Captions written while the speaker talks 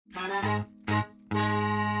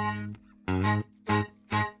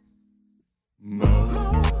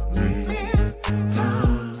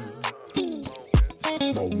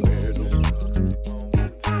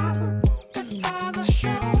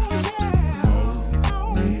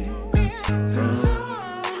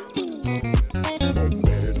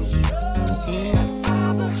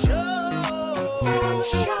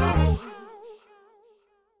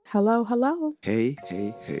Hello, hello. Hey,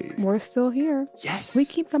 hey, hey. We're still here. Yes. We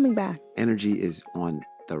keep coming back. Energy is on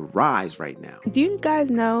the rise right now. Do you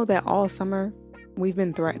guys know that all summer we've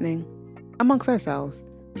been threatening amongst ourselves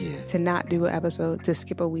to not do an episode, to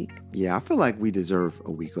skip a week? Yeah, I feel like we deserve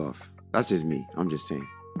a week off. That's just me. I'm just saying.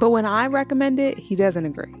 But when I recommend it, he doesn't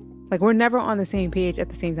agree. Like, we're never on the same page at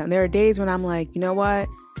the same time. There are days when I'm like, you know what?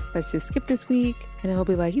 Let's just skip this week. And then he'll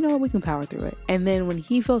be like, you know what? We can power through it. And then when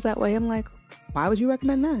he feels that way, I'm like, why would you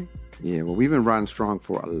recommend that? Yeah, well, we've been riding strong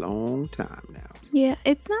for a long time now. Yeah,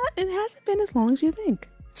 it hasn't been as long as you think.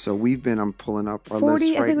 So I'm pulling up our list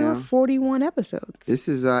right now. I think we're 41 episodes. This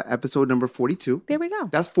is episode number 42. There we go.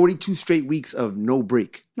 That's 42 straight weeks of no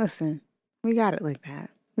break. Listen, we got it like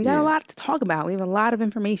that. We got a lot to talk about. We have a lot of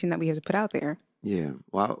information that we have to put out there. Yeah,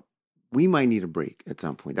 well, we might need a break at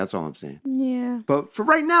some point. That's all I'm saying. Yeah. But for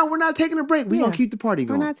right now, we're not taking a break. We're going to keep the party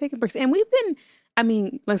going. We're not taking breaks.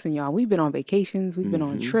 And listen, y'all, we've been on vacations. We've been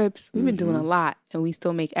on trips. We've been doing a lot. And we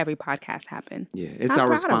still make every podcast happen. Yeah, it's our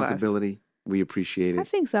responsibility. We appreciate it. I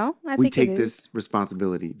think so. We take this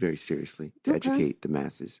responsibility very seriously to educate the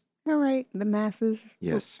masses. All right, the masses.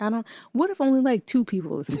 Yes. What if only like 2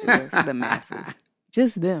 people listen to this? The masses.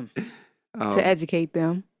 Just them. To educate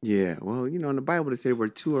them. Yeah. Well, in the Bible they say where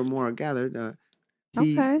 2 or more are gathered,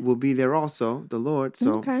 he will be there also, the Lord.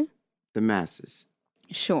 So the masses.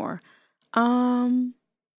 Sure.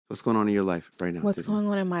 What's going on in your life right now? What's going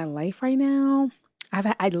on in my life right now?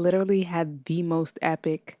 I literally had the most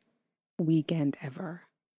epic weekend ever.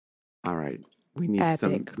 All right. We need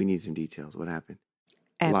some details. What happened?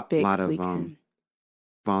 Epic lot of weekend.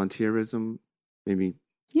 volunteerism, maybe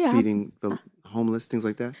feeding the homeless, things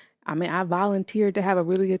like that. I volunteered to have a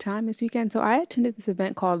really good time this weekend. So I attended this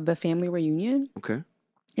event called the Family Reunion. Okay.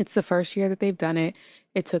 It's the first year that they've done it.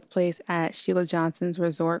 It took place at Sheila Johnson's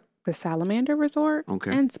resort, the Salamander Resort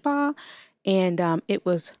and Spa. And it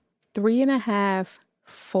was 3.5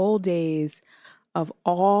 full days of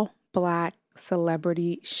all Black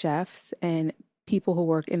celebrity chefs and people who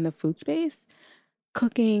work in the food space,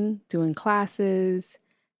 cooking, doing classes,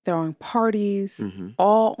 throwing parties,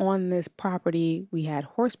 all on this property. We had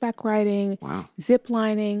horseback riding, zip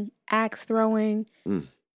lining, axe throwing.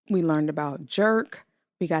 We learned about jerk.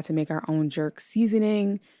 We got to make our own jerk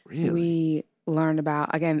seasoning. Really? We learned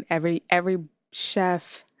about, again, every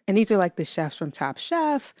chef, and these are like the chefs from Top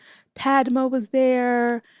Chef. Padma was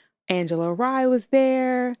there. Angela Rye was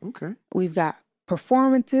there. Okay. We've got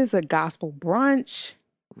performances, a gospel brunch.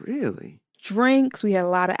 Really? Drinks. We had a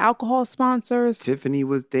lot of alcohol sponsors. Tiffany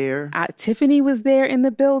was there. Tiffany was there in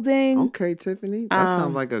the building. Okay, Tiffany. That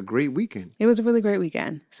sounds like a great weekend. It was a really great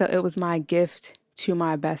weekend. So it was my gift to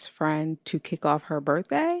my best friend to kick off her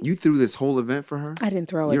birthday. You threw this whole event for her? I didn't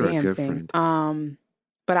throw a You're damn a good thing. Friend.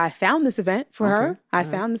 But I found this event for her. I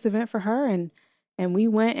found this event for her, and we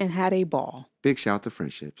went and had a ball. Big shout to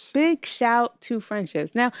friendships. Big shout to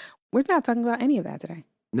friendships. Now, we're not talking about any of that today.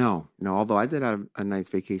 No. Although I did have a nice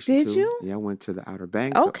vacation too. Did you? Yeah, I went to the Outer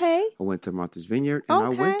Banks. Okay. I went to Martha's Vineyard, and I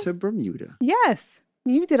went to Bermuda. Yes.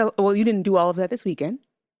 You did. You didn't do all of that this weekend.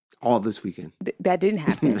 All this weekend. That didn't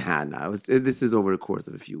happen. Nah. This is over the course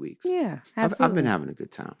of a few weeks. Yeah, absolutely. I've been having a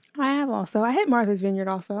good time. I have also. I hit Martha's Vineyard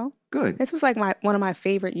also. Good. This was like one of my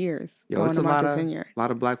favorite years. Yo, going it's to a Martha's Vineyard.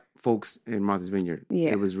 lot of Black folks in Martha's Vineyard.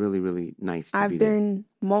 Yeah. It was really, really nice to be there. I've been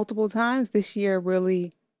multiple times. This year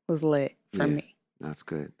really was lit for me. That's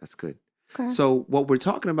good. Okay. So what we're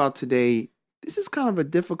talking about today, this is kind of a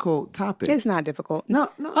difficult topic. It's not difficult. No.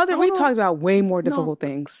 We talked about way more difficult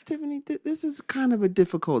things. Tiffany, this is kind of a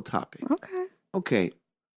difficult topic. Okay.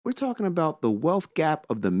 We're talking about the wealth gap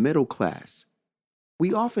of the middle class.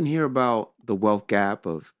 We often hear about the wealth gap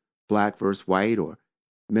of Black versus white or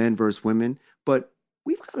men versus women, but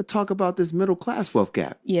we've got to talk about this middle class wealth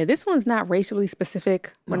gap. Yeah, this one's not racially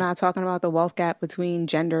specific. We're not talking about the wealth gap between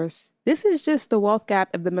genders. This is just the wealth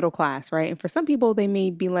gap of the middle class, right? And for some people, they may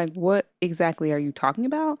be like, what exactly are you talking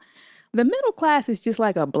about? The middle class is just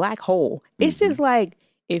like a black hole. It's just like,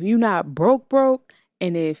 if you're not broke,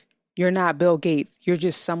 and if you're not Bill Gates, you're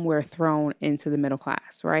just somewhere thrown into the middle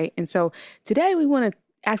class, right? And so today we want to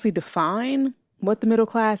actually define what the middle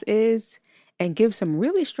class is and give some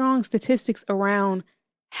really strong statistics around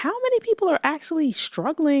how many people are actually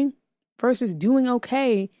struggling versus doing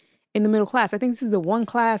okay in the middle class. I think this is the one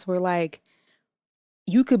class where like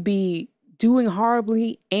you could be doing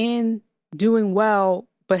horribly and doing well,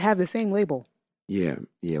 but have the same label. Yeah.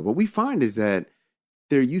 Yeah. What we find is that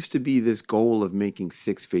there used to be this goal of making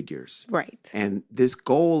six figures. Right. And this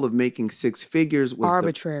goal of making six figures was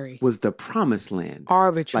arbitrary. Was the promised land.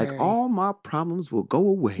 Arbitrary. Like all my problems will go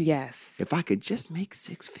away. Yes. If I could just make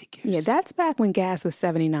six figures. Yeah, that's back when gas was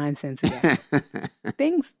 79 cents a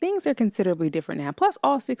gallon. Things are considerably different now. Plus,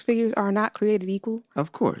 all six figures are not created equal.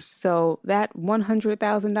 Of course. So that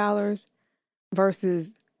 $100,000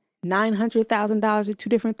 versus $900,000 are two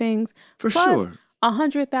different things. For Plus, sure.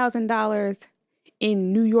 $100,000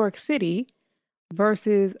 in New York City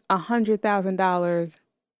versus $100,000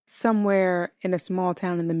 somewhere in a small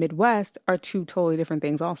town in the Midwest are two totally different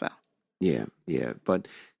things also. Yeah, yeah. But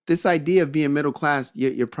this idea of being middle class,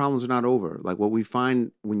 your problems are not over. Like what we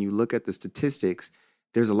find when you look at the statistics,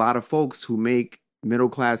 there's a lot of folks who make middle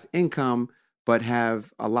class income, but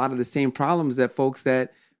have a lot of the same problems that folks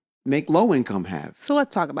that make low income have. So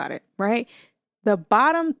let's talk about it, right? The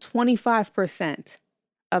bottom 25%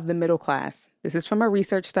 of the middle class, this is from a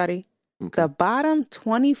research study, the bottom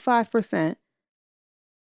 25%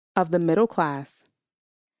 of the middle class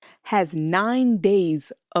has 9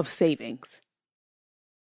 days of savings.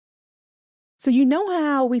 So you know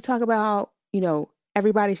how we talk about,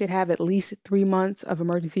 everybody should have at least 3 months of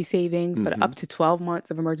emergency savings, but up to 12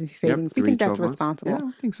 months of emergency savings. We think that's responsible, yeah,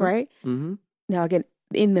 I think so. Right? Mm-hmm. Now, again,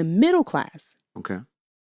 in the middle class,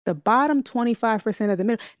 the bottom 25% of the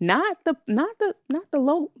middle, not the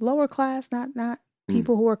lower class, not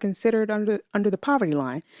people who are considered under the poverty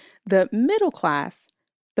line. The middle class,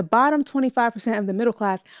 the bottom 25% of the middle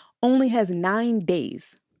class only has 9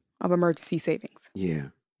 days of emergency savings. Yeah.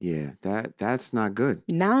 Yeah, that's not good.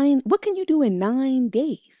 9, what can you do in 9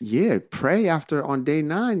 days? Yeah, pray on day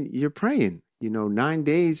 9, you're praying. 9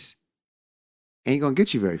 days ain't gonna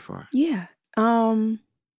get you very far. Yeah. And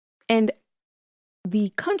the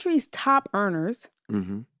country's top earners,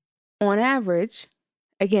 on average,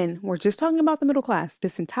 again, we're just talking about the middle class.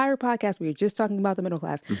 This entire podcast, we are just talking about the middle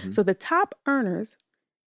class. Mm-hmm. So the top earners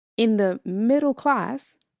in the middle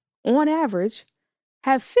class, on average,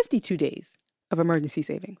 have 52 days of emergency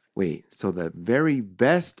savings. Wait, so the very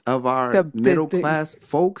best of our middle class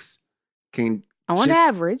folks can on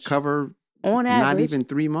average cover not even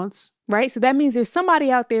 3 months? Right? So that means there's somebody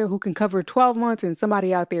out there who can cover 12 months and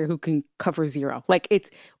somebody out there who can cover 0. Like it's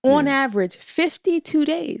on average 52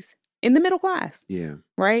 days in the middle class. Yeah.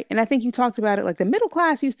 Right? And I think you talked about it, like the middle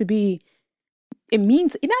class used to be, it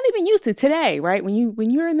means, it not even used to today, right? When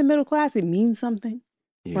you're in the middle class, it means something,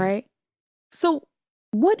 right? So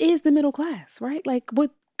what is the middle class, right? Like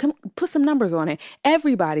put some numbers on it.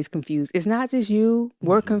 Everybody's confused. It's not just you.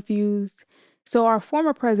 We're confused. So our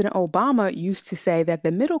former President Obama used to say that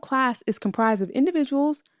the middle class is comprised of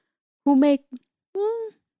individuals who make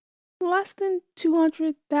less than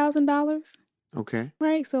 $200,000. Okay.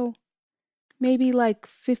 Right? So maybe like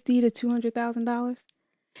 $50,000 to $200,000.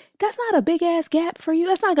 That's not a big ass gap for you.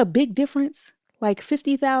 That's not like a big difference. Like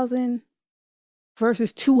 50,000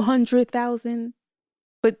 versus 200,000.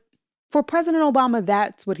 But for President Obama,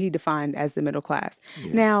 that's what he defined as the middle class.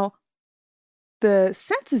 Yeah. Now, the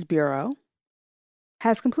Census Bureau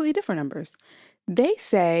has completely different numbers. They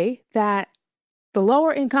say that the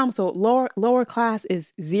lower income, so lower class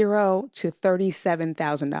is $0 to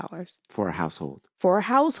 $37,000 for a household. For a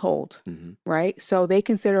household, right? So they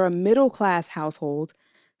consider a middle class household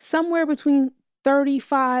somewhere between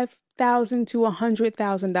 $35,000 to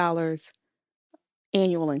 $100,000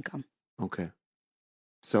 annual income. Okay,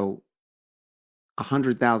 so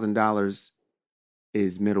 $100,000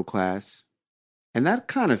 is middle class. And that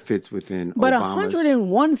kind of fits within but Obama's... But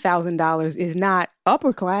 $101,000 is not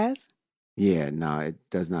upper class. Yeah, no, it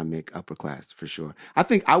does not make upper class for sure. I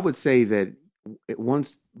think I would say that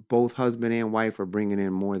once both husband and wife are bringing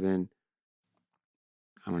in more than,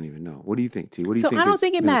 I don't even know. What do you think, T? What do you think? So I don't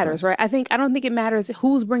think it matters, right? I don't think it matters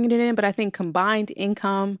who's bringing it in, but I think combined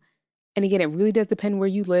income, and again, it really does depend where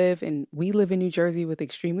you live. And we live in New Jersey with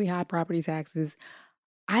extremely high property taxes.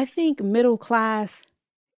 I think middle class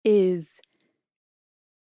is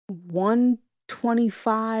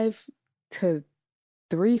 125 to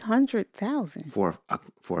 300,000 for a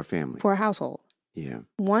family, for a household. Yeah,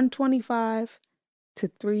 125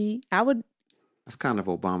 to 3. That's kind of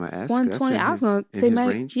Obama-esque. 120. I was going to say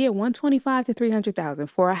range. Yeah, 125 to 300,000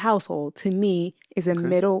 for a household. To me, is a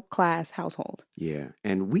middle class household. Yeah,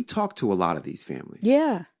 and we talk to a lot of these families.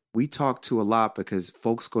 Yeah. We talk to a lot because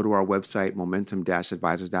folks go to our website,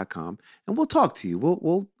 momentum-advisors.com, and we'll talk to you.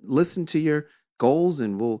 We'll listen to your goals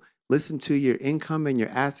and we'll listen to your income and your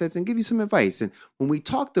assets and give you some advice. And when we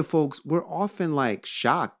talk to folks, we're often like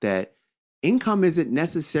shocked that income isn't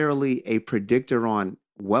necessarily a predictor on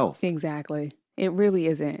wealth. Exactly. It really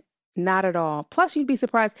isn't. Not at all. Plus, you'd be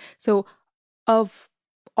surprised. So of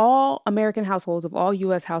all American households, of all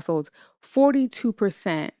U.S. households,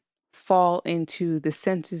 42% fall into the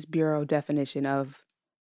Census Bureau definition of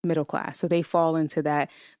middle class. So they fall into that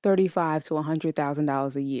 $35,000 to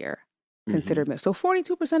 $100,000 a year considered middle. So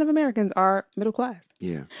 42% of Americans are middle class.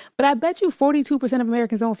 Yeah. But I bet you 42% of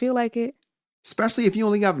Americans don't feel like it. Especially if you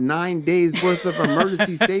only have 9 days worth of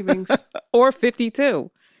emergency savings. Or 52.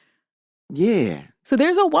 Yeah. So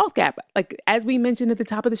there's a wealth gap. Like, as we mentioned at the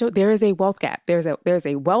top of the show, there is a wealth gap. There's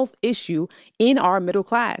a wealth issue in our middle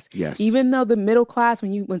class. Yes. Even though the middle class,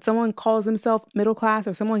 when someone calls themselves middle class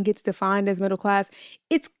or someone gets defined as middle class,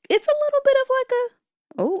 it's a little bit of like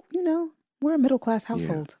we're a middle class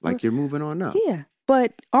household. Yeah, like you're moving on up. Yeah.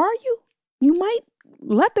 But are you? You might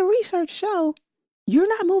let the research show you're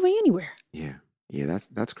not moving anywhere. Yeah. Yeah,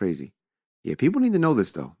 that's crazy. Yeah, people need to know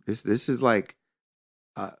this though. This is like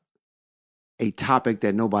a topic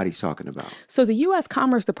that nobody's talking about. So the U.S.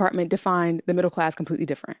 Commerce Department defined the middle class completely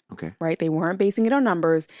different. Okay. Right? They weren't basing it on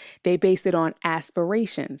numbers. They based it on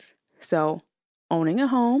aspirations. So owning a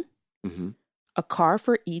home, a car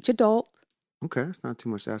for each adult. Okay, it's not too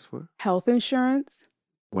much to ask for. Health insurance.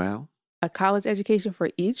 Well. A college education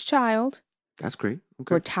for each child. That's great.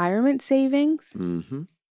 Okay. Retirement savings.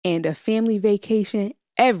 And a family vacation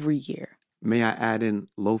every year. May I add in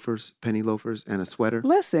loafers, penny loafers, and a sweater?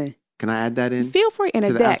 Listen. Can I add that in? Feel free. And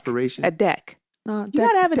a deck. Aspiration? A deck. No, you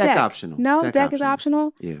gotta have a deck. Optional. No, deck is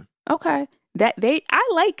optional. Yeah. Okay. I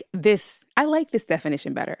like this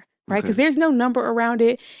definition better, right? Because there's no number around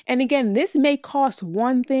it. And again, this may cost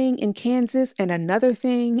one thing in Kansas and another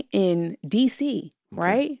thing in DC,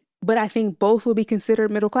 right? But I think both will be considered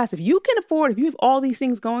middle class. If you can afford, if you have all these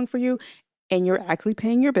things going for you and you're actually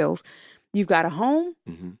paying your bills, you've got a home,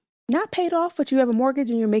 not paid off, but you have a mortgage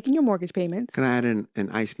and you're making your mortgage payments. Can I add an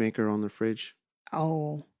ice maker on the fridge?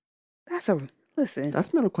 Oh, listen.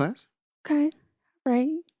 That's middle class. Okay,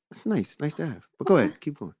 right. That's nice to have. But go ahead,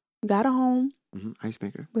 keep going. Got a home. Ice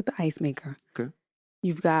maker. With the ice maker. Okay.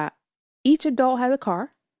 You've got, each adult has a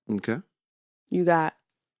car. Okay. You got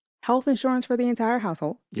health insurance for the entire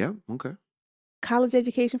household. Yeah, okay. College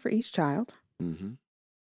education for each child.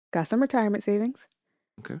 Got some retirement savings.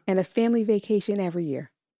 Okay. And a family vacation every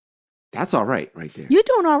year. That's all right there. You're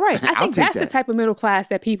doing all right. I think that's the type of middle class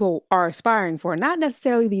that people are aspiring for. Not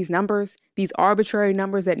necessarily these numbers, these arbitrary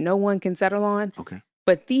numbers that no one can settle on. Okay.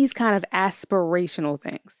 But these kind of aspirational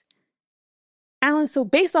things. Alan, so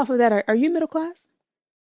based off of that, are you middle class?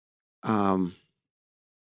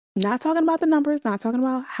 Not talking about the numbers, not talking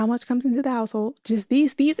about how much comes into the household. Just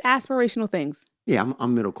these aspirational things. Yeah,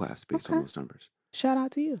 I'm middle class based on those numbers. Shout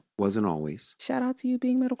out to you. Wasn't always. Shout out to you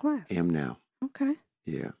being middle class. Am now. Okay.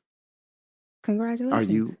 Yeah. Congratulations.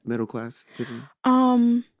 Are you middle class, Tiffany?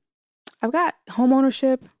 I've got home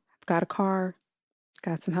ownership. I've got a car.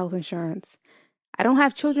 Got some health insurance. I don't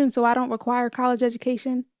have children, so I don't require college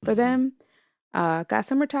education for them. Got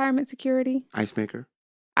some retirement security. Ice maker.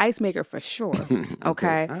 Ice maker for sure.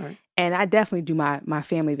 Okay. All right. And I definitely do my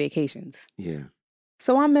family vacations. Yeah.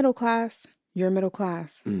 So I'm middle class. You're middle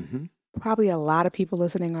class. Probably a lot of people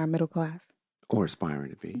listening are middle class. Or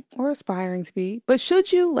aspiring to be. But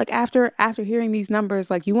should you, like, after hearing these numbers,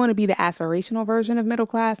 like, you want to be the aspirational version of middle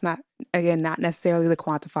class, not necessarily the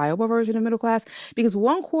quantifiable version of middle class, because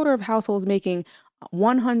 1/4 of households making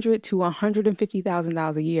 $100,000 to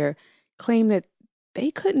 $150,000 a year claim that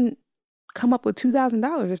they couldn't come up with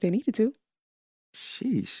 $2,000 if they needed to.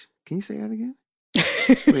 Sheesh. Can you say that again?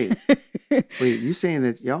 Wait, you saying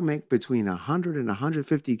that y'all make between 100 and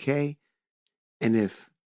 150K, and if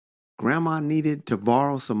grandma needed to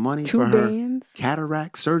borrow some money for her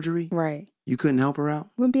cataract surgery, right, you couldn't help her out?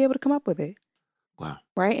 Wouldn't be able to come up with it. Wow.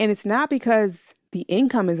 Right? And it's not because the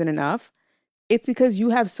income isn't enough. It's because you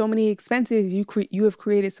have so many expenses. You have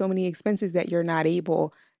created so many expenses that you're not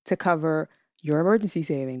able to cover your emergency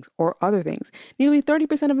savings or other things. Nearly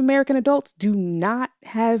 30% of American adults do not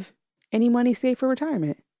have any money saved for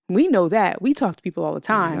retirement. We know that. We talk to people all the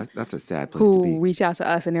time. Yeah, that's a sad place to be. Who reach out to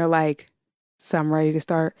us and they're like, so I'm ready to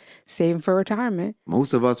start saving for retirement.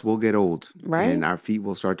 Most of us will get old, right? And our feet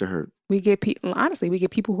will start to hurt. We get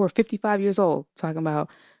people who are 55 years old talking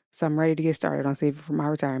about, so I'm ready to get started on saving for my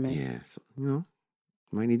retirement. Yeah, so,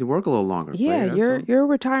 might need to work a little longer. Yeah, your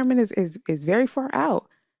retirement is very far out.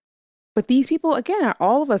 But these people, again,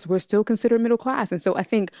 all of us, we're still considered middle class. And so I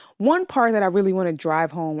think one part that I really want to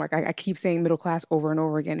drive home, like I keep saying middle class over and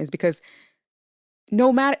over again, is because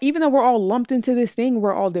no matter, even though we're all lumped into this thing,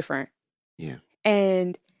 we're all different. Yeah.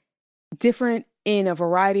 And different in a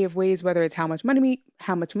variety of ways, whether it's how much money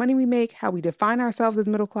we make, how we define ourselves as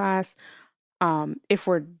middle class. If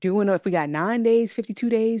we got 9 days, 52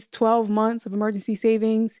 days, 12 months of emergency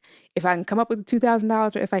savings, if I can come up with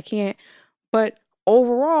 $2,000 or if I can't. But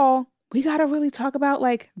overall, we got to really talk about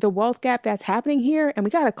like the wealth gap that's happening here, and we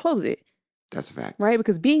got to close it. That's a fact. Right?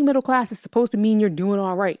 Because being middle class is supposed to mean you're doing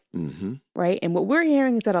all right. Mm-hmm. Right? And what we're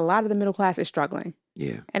hearing is that a lot of the middle class is struggling.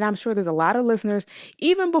 Yeah. And I'm sure there's a lot of listeners,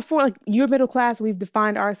 even before like you're middle class, we've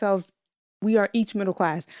defined ourselves, we are each middle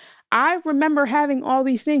class. I remember having all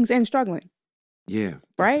these things and struggling. Yeah. That's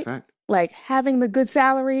right? a fact. Like having the good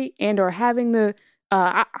salary and or having the,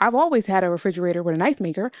 I've always had a refrigerator with an ice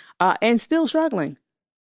maker and still struggling.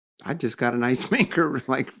 I just got an ice maker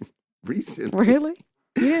like recently. Really?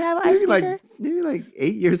 You didn't have an ice maker? Maybe like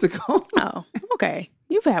 8 years ago. Oh, okay.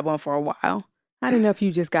 You've had one for a while. I didn't know if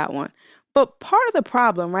you just got one. But part of the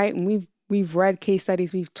problem, right? And we've read case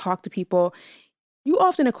studies, we've talked to people. You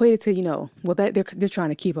often equate it to, well, they're trying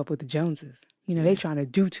to keep up with the Joneses. They're trying to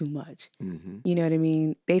do too much. Mm-hmm. You know what I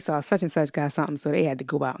mean? They saw such and such got something, so they had to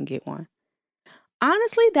go out and get one.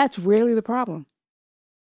 Honestly, that's rarely the problem.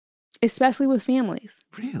 Especially with families.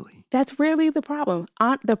 Really? That's rarely the problem.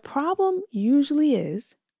 The problem usually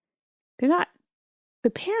is the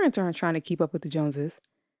parents aren't trying to keep up with the Joneses,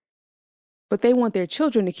 but they want their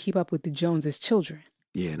children to keep up with the Joneses' children.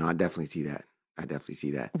 Yeah, no, I definitely see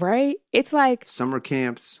that. Right? It's like summer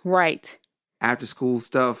camps. Right. After school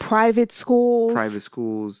stuff. Private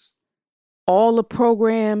schools. All the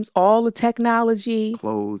programs, all the technology.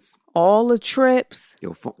 Clothes. All the trips.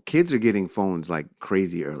 Kids are getting phones like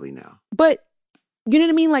crazy early now. But you know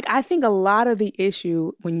what I mean? Like, I think a lot of the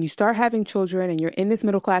issue when you start having children and you're in this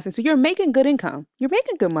middle class, and so you're making good income, you're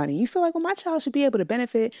making good money. You feel like, well, my child should be able to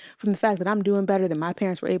benefit from the fact that I'm doing better than my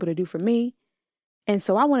parents were able to do for me. And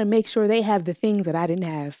so I want to make sure they have the things that I didn't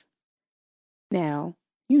have. Now,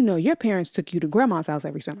 your parents took you to grandma's house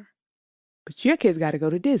every summer, but your kids got to go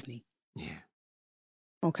to Disney. Yeah.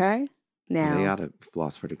 Okay. Now they ought to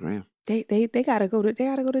floss for the gram. They gotta go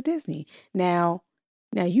to Disney. Now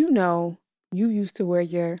you used to wear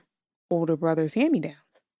your older brother's hand-me-downs,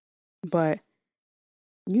 but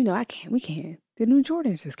we can't. The new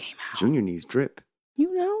Jordans just came out. Junior needs drip.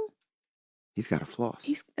 He's got to floss.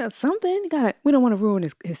 He's something. We don't want to ruin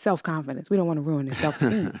his self-confidence. We don't want to ruin his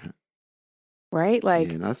self-esteem. Right? Like,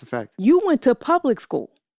 yeah, that's a fact. You went to public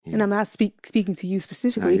school, and I'm not speaking to you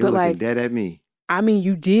specifically, you're but looking like dead at me. I mean,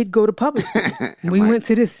 you did go to public school. We went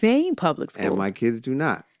to the same public school. And my kids do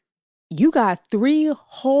not. You got 3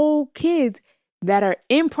 whole kids that are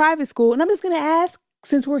in private school. And I'm just going to ask,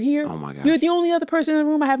 since we're here. Oh my gosh. You're the only other person in the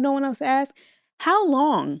room. I have no one else to ask. How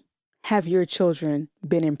long have your children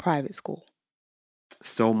been in private school?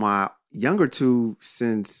 So my younger 2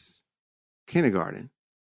 since kindergarten.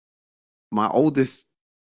 My oldest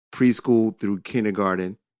preschool through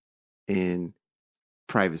kindergarten in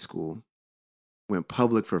private school. Went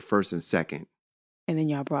public for first and second. And then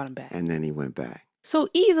y'all brought him back. And then he went back. So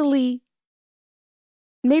easily,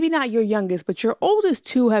 maybe not your youngest, but your oldest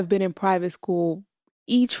 2 have been in private school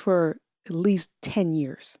each for at least 10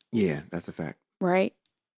 years. Yeah, that's a fact. Right?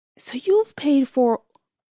 So you've paid for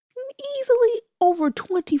easily over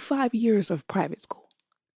 25 years of private school.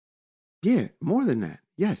 Yeah, more than that.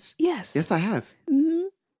 Yes. Yes, I have. Mm-hmm.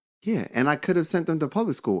 Yeah, and I could have sent them to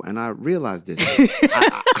public school, and I realized this.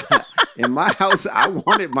 In my house, I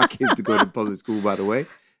wanted my kids to go to public school, by the way,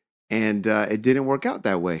 and it didn't work out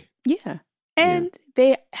that way. Yeah, and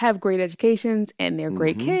they have great educations, and they're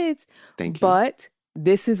great kids. Thank you. But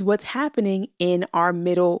this is what's happening in our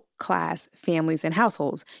middle class families and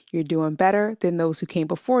households. You're doing better than those who came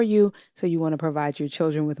before you, so you want to provide your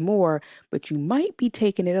children with more, but you might be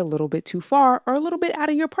taking it a little bit too far or a little bit out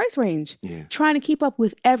of your price range. Yeah. Trying to keep up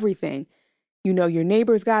with everything. Your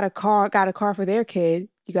neighbor's got a car for their kid.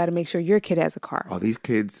 You got to make sure your kid has a car. Oh, these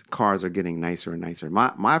kids' cars are getting nicer and nicer.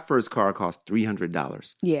 My first car cost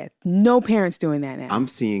 $300. Yeah, no parents doing that now. I'm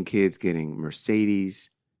seeing kids getting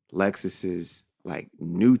Mercedes, Lexuses, like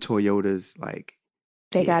new Toyotas, like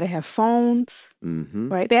they got to have phones,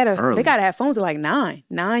 right? They got to have phones at like 9,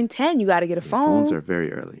 10. You got to get a phone. Phones are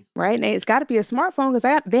very early, right? And it's got to be a smartphone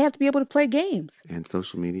because they have to be able to play games and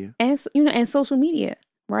social media, and social media,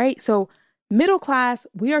 right? So middle class,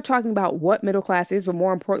 we are talking about what middle class is, but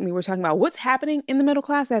more importantly, we're talking about what's happening in the middle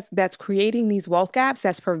class that's creating these wealth gaps,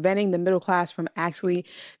 that's preventing the middle class from actually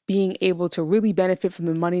being able to really benefit from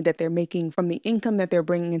the money that they're making, from the income that they're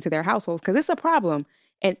bringing into their households, because it's a problem.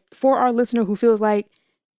 And for our listener who feels like,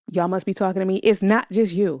 y'all must be talking to me, it's not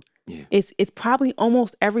just you. Yeah. It's probably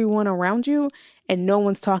almost everyone around you. and no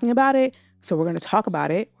one's talking about it. So we're going to talk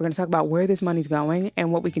about it. We're going to talk about where this money's going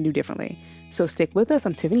and what we can do differently. So stick with us.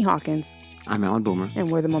 I'm Tiffany Hawkins. I'm Alan Boomer.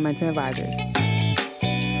 And we're the Momentum Advisors.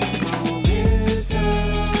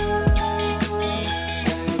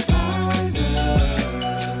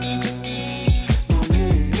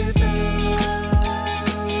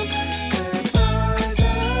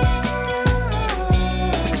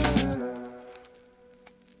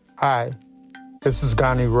 Hi, this is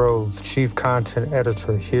Gani Rose, Chief Content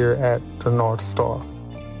Editor here at The North Star.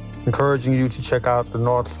 Encouraging you to check out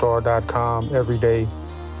thenorthstar.com every day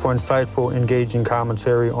for insightful, engaging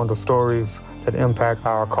commentary on the stories that impact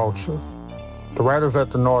our culture. The writers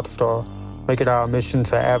at The North Star make it our mission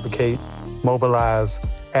to advocate, mobilize,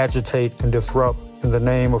 agitate, and disrupt in the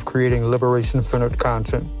name of creating liberation-centered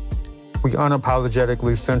content. We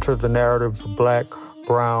unapologetically center the narratives of Black,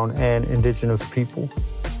 Brown, and Indigenous people.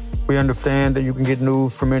 We understand that you can get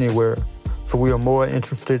news from anywhere, so we are more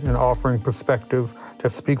interested in offering perspective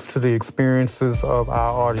that speaks to the experiences of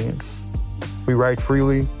our audience. We write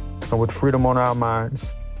freely and with freedom on our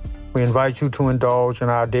minds. We invite you to indulge in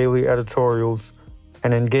our daily editorials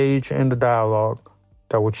and engage in the dialogue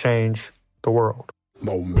that will change the world.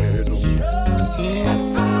 Momentum.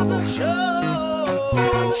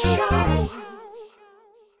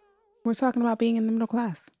 We're talking about being in the middle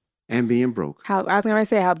class. And being broke. How I was gonna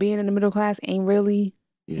say how being in the middle class ain't really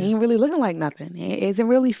looking like nothing. It isn't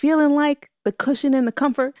really feeling like the cushion and the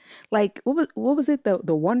comfort. Like what was it?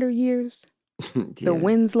 The Wonder Years, the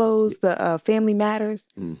Winslows, the Family Matters.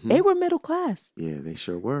 Mm-hmm. They were middle class. Yeah, they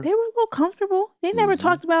sure were. They were a little comfortable. They never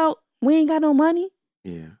talked about we ain't got no money.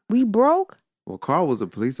 Yeah, we broke. Well, Carl was a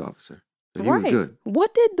police officer. So he was good.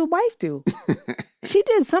 What did the wife do? She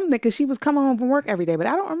did something because she was coming home from work every day, but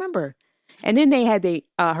I don't remember. And then they had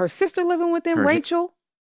her sister living with them, Rachel.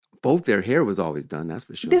 Both their hair was always done, that's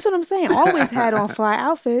for sure. That's what I'm saying. Always had on fly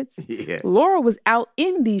outfits. Yeah. Laura was out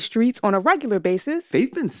in these streets on a regular basis.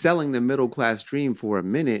 They've been selling the middle class dream for a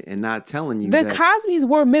minute and not telling you the Cosbys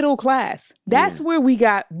were middle class. That's where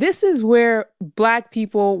this is where Black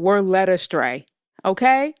people were led astray.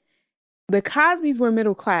 Okay? The Cosbys were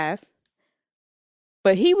middle class,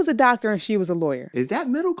 but he was a doctor and she was a lawyer. Is that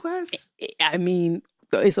middle class? I mean,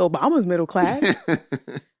 it's Obama's middle class,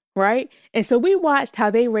 right? And so we watched how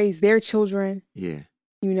they raised their children. Yeah.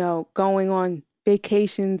 You know, going on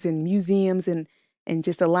vacations and museums and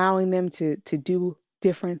just allowing them to do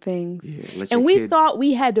different things. Yeah, and we thought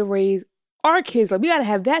we had to raise our kids. Like, we got to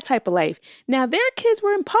have that type of life. Now, their kids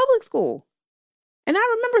were in public school. And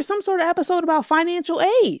I remember some sort of episode about financial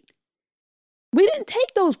aid. We didn't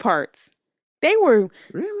take those parts. They were...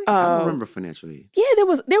 Really? I don't remember financial aid. Yeah, there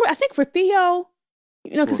were, I think for Theo...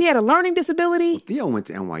 You know, because he had a learning disability. Well, Theo went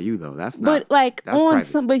to NYU though. That's not. But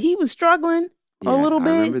but he was struggling a little bit.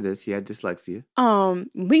 I remember this. He had dyslexia.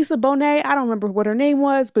 Lisa Bonet, I don't remember what her name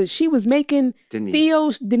was, but she was making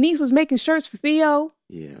Denise was making shirts for Theo.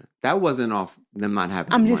 Yeah, that wasn't off them not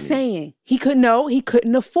having. I'm just saying he couldn't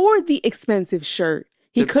afford the expensive shirt.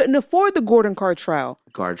 He couldn't afford the Gordon Gartrell.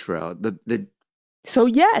 So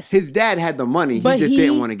yes, his dad had the money. He just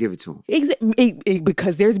didn't want to give it to him.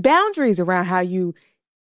 Because there's boundaries around how you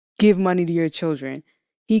give money to your children.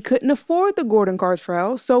 He couldn't afford the Gordon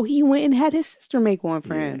Gartrell, so he went and had his sister make one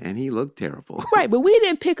for him. And he looked terrible. Right, but we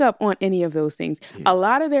didn't pick up on any of those things. Yeah. A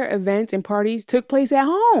lot of their events and parties took place at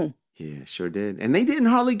home. Yeah, sure did. And they didn't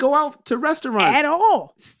hardly go out to restaurants. At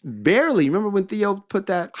all. Barely. Remember when Theo put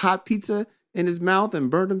that hot pizza in his mouth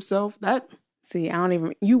and burned himself? See,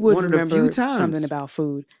 you would remember something about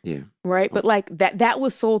food. Yeah. Right? But like that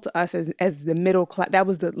was sold to us as the middle class. That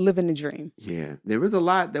was the living the dream. Yeah. There was a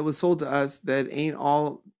lot that was sold to us that ain't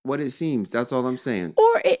all what it seems. That's all I'm saying.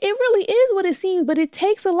 Or it really is what it seems, but it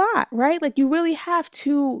takes a lot, right? Like you've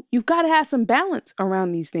got to have some balance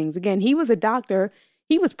around these things. Again, he was a doctor.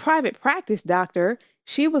 He was private practice doctor.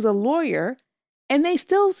 She was a lawyer. And they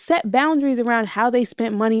still set boundaries around how they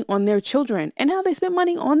spent money on their children and how they spent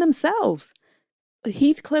money on themselves.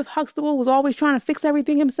 Heathcliff Huxtable was always trying to fix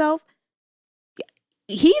everything himself.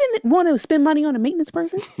 He didn't want to spend money on a maintenance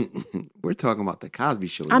person. We're talking about the Cosby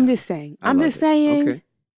Show. I'm just saying. Okay.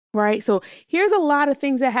 Right? So here's a lot of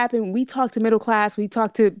things that happen. We talk to middle class. We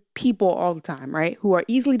talk to people all the time, right? Who are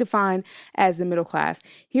easily defined as the middle class.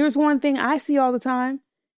 Here's one thing I see all the time.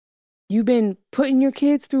 You've been putting your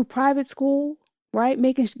kids through private school, right?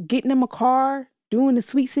 Getting them a car, doing the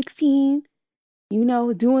Sweet 16,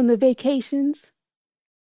 doing the vacations.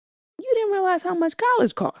 You didn't realize how much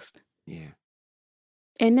college cost. Yeah.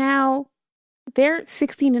 And now they're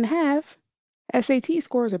 16 and a half SAT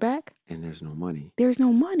scores are back. And there's no money. There's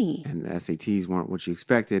no money. And the SATs weren't what you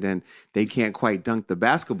expected. And they can't quite dunk the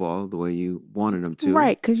basketball the way you wanted them to.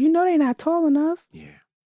 Right, because you know they're not tall enough. Yeah.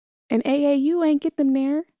 And AAU ain't get them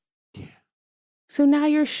there. Yeah. So now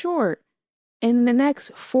you're short. In the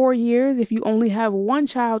next 4 years, if you only have one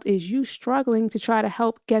child, is you struggling to try to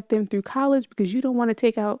help get them through college because you don't want them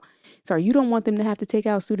to have to take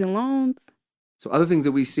out student loans. So other things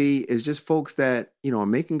that we see is just folks that, are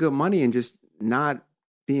making good money and just not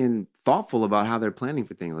being thoughtful about how they're planning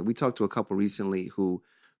for things. Like we talked to a couple recently who,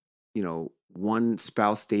 one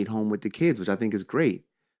spouse stayed home with the kids, which I think is great.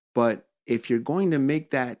 But if you're going to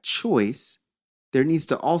make that choice, there needs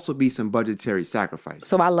to also be some budgetary sacrifices.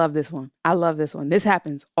 So I love this one. This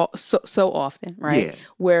happens so often, right? Yeah.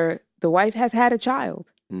 Where the wife has had a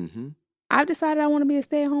child. Mm-hmm. I've decided I want to be a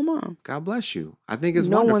stay-at-home mom. God bless you. I think it's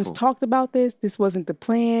wonderful. No one's talked about this. This wasn't the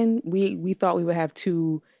plan. We thought we would have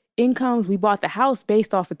 2 incomes. We bought the house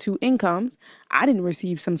based off of 2 incomes. I didn't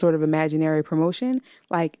receive some sort of imaginary promotion.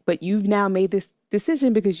 But you've now made this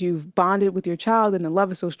decision because you've bonded with your child and the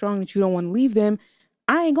love is so strong that you don't want to leave them.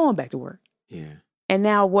 I ain't going back to work. Yeah. And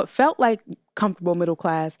now what felt like comfortable middle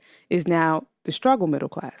class is now the struggle middle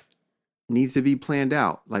class. Needs to be planned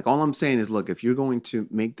out. Like all I'm saying is, look, if you're going to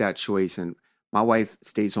make that choice, and my wife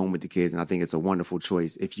stays home with the kids, and I think it's a wonderful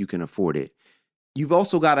choice if you can afford it. You've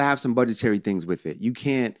also got to have some budgetary things with it. You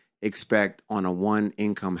can't expect on a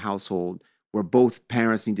 1-income household where both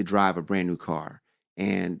parents need to drive a brand new car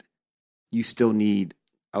and you still need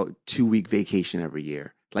a 2-week vacation every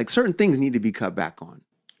year. Like certain things need to be cut back on.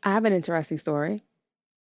 I have an interesting story.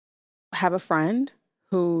 I have a friend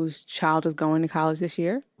whose child is going to college this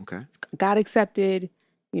year. Okay. Got accepted.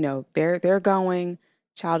 They're going.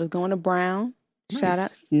 Child is going to Brown. Nice. Shout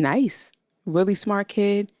out. Nice. Really smart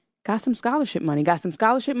kid. Got some scholarship money. Got some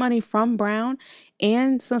scholarship money from Brown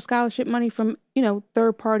and some scholarship money from,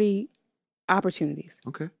 third-party opportunities.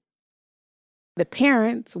 Okay. The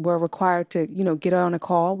parents were required to, get on a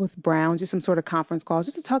call with Brown, just some sort of conference call,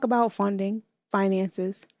 just to talk about funding,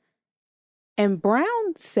 finances. And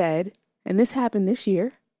Brown said, and this happened this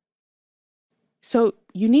year, so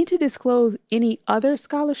you need to disclose any other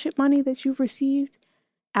scholarship money that you've received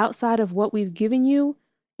outside of what we've given you,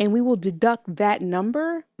 and we will deduct that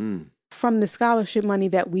number from the scholarship money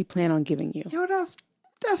that we plan on giving you. Yo,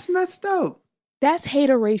 that's messed up. That's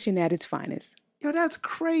hateration at its finest. Yo, that's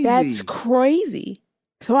crazy. That's crazy.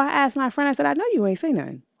 So I asked my friend, I said, I know you ain't say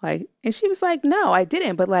nothing. And she was like, no, I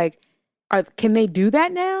didn't. But can they do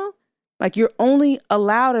that now? You're only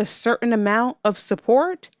allowed a certain amount of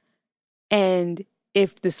support. And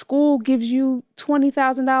if the school gives you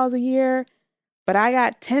 $20,000 a year, but I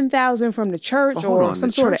got $10,000 from the church or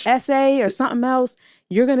some sort of essay or something else,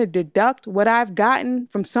 you're going to deduct what I've gotten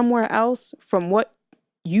from somewhere else from what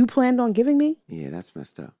you planned on giving me? Yeah, that's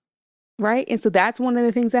messed up. Right? And so that's one of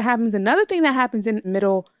the things that happens. Another thing that happens in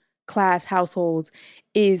middle class households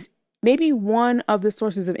is maybe one of the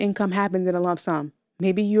sources of income happens in a lump sum.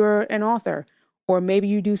 Maybe you're an author, or maybe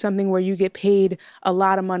you do something where you get paid a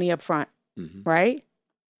lot of money up front, right?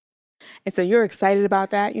 And so you're excited about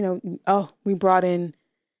that. We brought in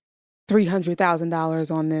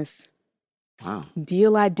 $300,000 on this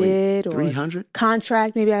deal I did. Wait, 300?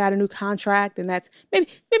 Contract. Maybe I got a new contract, and that's maybe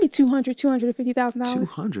 $250,000.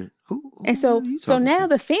 200? Who and so now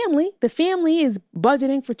the family is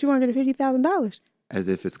budgeting for $250,000. As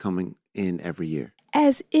if it's coming in every year.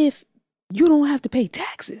 As if you don't have to pay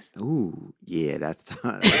taxes. Ooh, yeah, that's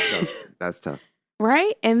tough. That's tough.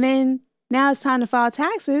 Right? And then now it's time to file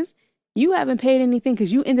taxes. You haven't paid anything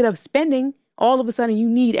because you ended up spending. All of a sudden, you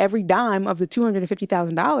need every dime of the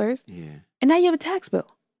 $250,000. Yeah. And now you have a tax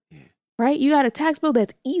bill. Yeah. Right? You got a tax bill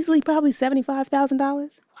that's easily probably $75,000.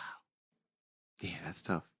 Wow. Yeah, that's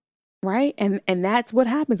tough. Right? And that's what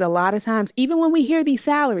happens a lot of times. Even when we hear these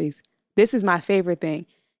salaries, this is my favorite thing.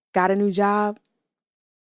 Got a new job.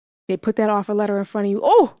 They put that offer letter in front of you.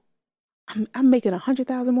 Oh, I'm making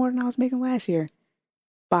 $100,000 more than I was making last year.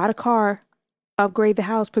 Bought a car, upgrade the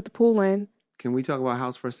house, put the pool in. Can we talk about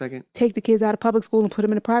house for a second? Take the kids out of public school and put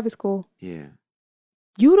them in a private school. Yeah.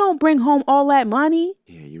 You don't bring home all that money.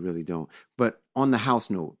 Yeah, you really don't. But on the house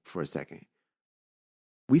note for a second,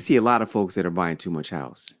 we see a lot of folks that are buying too much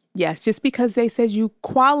house. Yes, just because they said you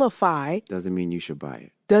qualify doesn't mean you should buy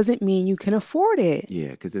it. Doesn't mean you can afford it.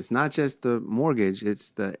 Yeah, because it's not just the mortgage;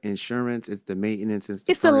 it's the insurance, it's the maintenance, it's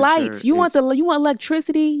the furniture, lights. You want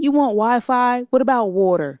electricity. You want Wi-Fi. What about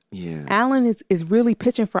water? Yeah, Alan is really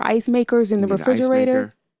pitching for ice makers in the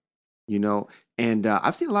refrigerator. And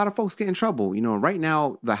I've seen a lot of folks get in trouble. Right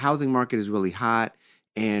now the housing market is really hot,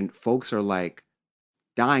 and folks are like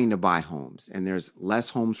dying to buy homes, and there's less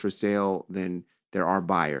homes for sale than there are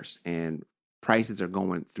buyers, and prices are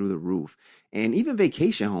going through the roof. And even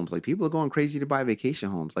vacation homes, like people are going crazy to buy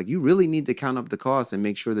vacation homes. Like you really need to count up the costs and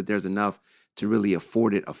make sure that there's enough to really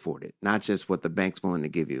afford it, not just what the bank's willing to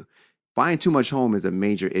give you. Buying too much home is a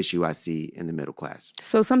major issue I see in the middle class.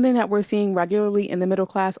 So something that we're seeing regularly in the middle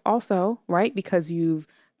class also, right? Because you've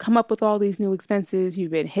come up with all these new expenses,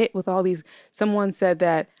 you've been hit with all these. Someone said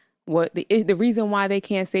that what the reason why they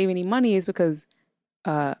can't save any money is because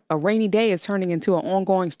a rainy day is turning into an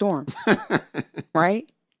ongoing storm,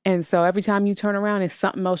 right? And so every time you turn around, it's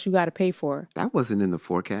something else you got to pay for. That wasn't in the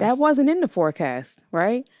forecast. That wasn't in the forecast,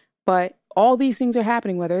 right? But all these things are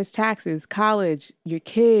happening, whether it's taxes, college, your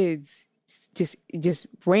kids, just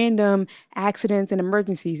random accidents and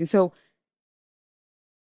emergencies. And so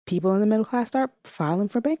people in the middle class start filing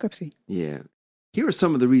for bankruptcy. Yeah. Here are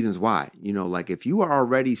some of the reasons why. You know, like if you are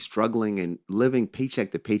already struggling and living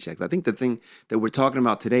paycheck to paycheck, I think the thing that we're talking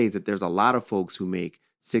about today is that there's a lot of folks who make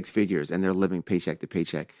 6 figures and they're living paycheck to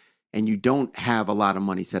paycheck, and you don't have a lot of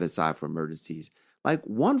money set aside for emergencies. Like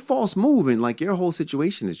one false move and like your whole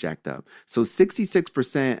situation is jacked up. So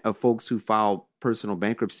 66% of folks who file personal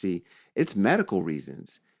bankruptcy, it's medical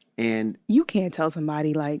reasons. And you can't tell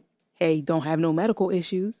somebody like, hey, don't have no medical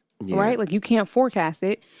issues, right? Like you can't forecast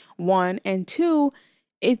it, 1. And 2,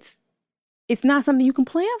 it's not something you can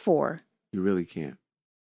plan for. You really can't.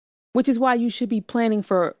 Which is why you should be planning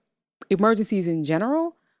for emergencies in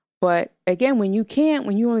general. But again, when you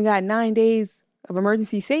only got 9 days of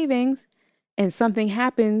emergency savings, and something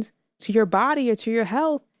happens to your body or to your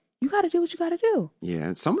health, you got to do what you got to do. Yeah.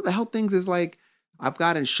 And some of the health things is like, I've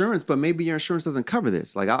got insurance, but maybe your insurance doesn't cover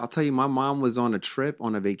this. Like I'll tell you, my mom was on a trip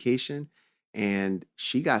on a vacation and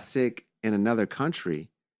she got sick in another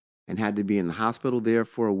country and had to be in the hospital there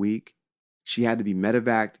for a week. She had to be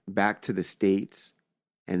medevaced back to the States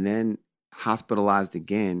and then hospitalized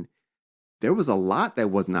again. There was a lot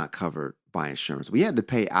that was not covered by insurance. We had to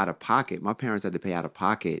pay out of pocket. My parents had to pay out of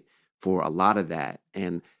pocket for a lot of that.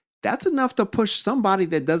 And that's enough to push somebody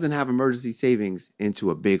that doesn't have emergency savings into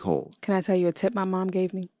a big hole. Can I tell you a tip my mom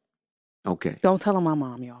gave me? Okay. Don't tell her my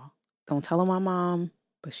mom, y'all. Don't tell her my mom,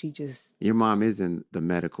 but she just... Your mom is in the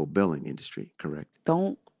medical billing industry, correct? I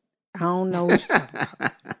don't know what you're talking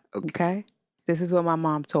about. Okay? This is what my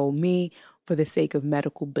mom told me for the sake of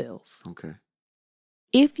medical bills. Okay.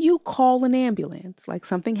 If you call an ambulance, like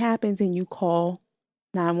something happens and you call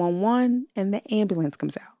 911 and the ambulance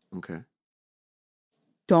comes out. Okay.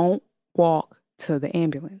 Don't walk to the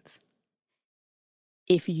ambulance.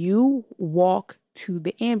 If you walk to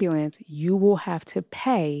the ambulance, you will have to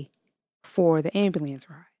pay for the ambulance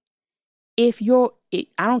ride.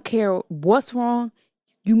 I don't care what's wrong,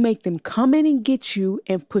 you make them come in and get you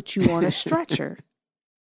and put you on a stretcher.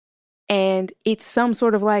 And it's some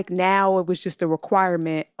sort of like, now it was just a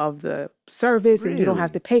requirement of the service. Really? And you don't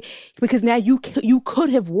have to pay because now you could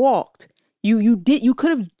have walked. You could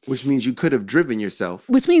have. Which means you could have driven yourself.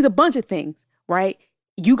 Which means a bunch of things, right?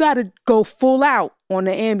 You got to go full out on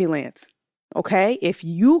the ambulance, okay? If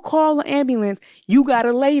you call the ambulance, you got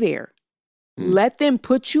to lay there. Let them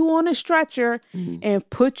put you on a stretcher and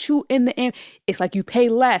put you in the it's like you pay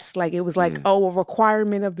less. Like it was like, a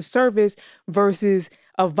requirement of the service versus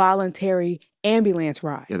a voluntary ambulance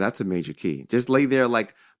ride. Yeah, that's a major key. Just lay there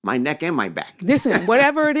like my neck and my back. Listen,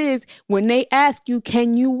 whatever it is, when they ask you,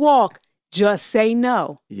 can you walk? Just say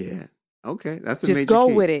no. Yeah. Okay. That's a major key. Just go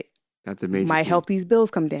with it. That's a major Might key. help these bills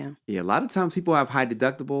come down. Yeah. A lot of times people have high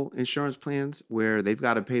deductible insurance plans where they've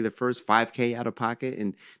got to pay the first $5,000 out of pocket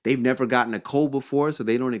and they've never gotten a cold before. So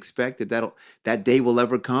they don't expect that day will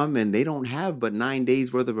ever come, and they don't have but 9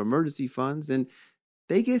 days worth of emergency funds, and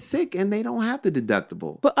they get sick and they don't have the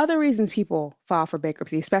deductible. But other reasons people file for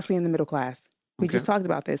bankruptcy, especially in the middle class. We just talked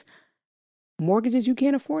about this. Mortgages you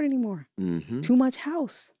can't afford anymore. Mm-hmm. Too much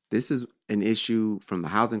house. This is an issue from the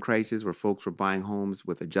housing crisis where folks were buying homes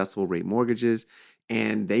with adjustable rate mortgages,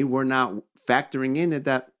 and they were not factoring in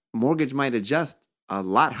that mortgage might adjust a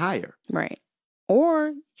lot higher. Right.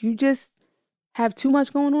 Or you just have too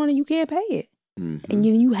much going on and you can't pay it. Mm-hmm. And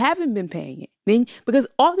you haven't been paying it. Then, because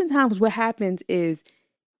oftentimes what happens is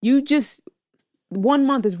you just, 1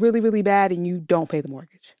 month is really, really bad and you don't pay the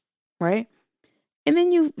mortgage. Right. And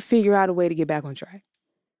then you figure out a way to get back on track.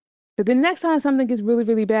 But the next time something gets really,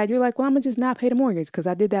 really bad, you're like, well, I'm going to just not pay the mortgage because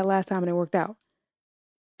I did that last time and it worked out.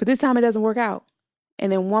 But this time it doesn't work out.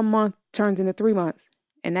 And then 1 month turns into 3 months.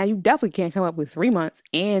 And now you definitely can't come up with 3 months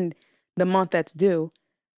and the month that's due.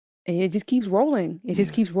 And it just keeps rolling. It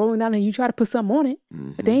just keeps rolling down and you try to put something on it,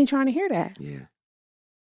 but they ain't trying to hear that. Yeah.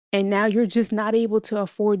 And now you're just not able to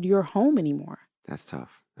afford your home anymore. That's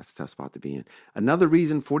tough. That's a tough spot to be in. Another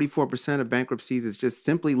reason 44% of bankruptcies is just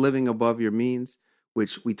simply living above your means,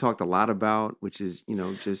 which we talked a lot about, which is,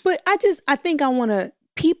 just. But I think I want to,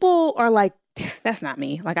 people are like, that's not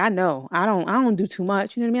me. Like, I know I don't do too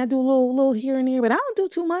much. You know what I mean? I do a little here and there, but I don't do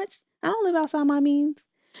too much. I don't live outside my means.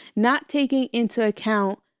 Not taking into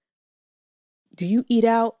account, do you eat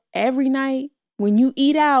out every night? When you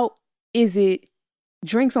eat out, is it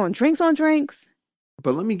drinks on drinks on drinks?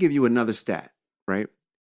 But let me give you another stat, right?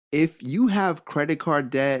 If you have credit card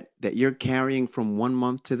debt that you're carrying from one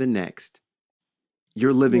month to the next,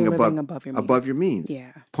 you're living above your means.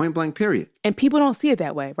 Yeah. Point blank, period. And people don't see it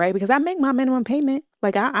that way, right? Because I make my minimum payment.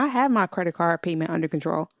 Like, I have my credit card payment under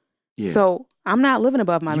control. Yeah. So I'm not living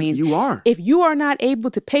above my means. You are. If you are not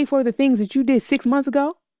able to pay for the things that you did 6 months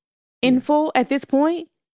ago in full at this point,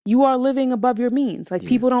 you are living above your means. Like,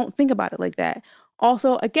 people don't think about it like that.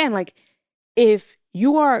 Also, again, like, if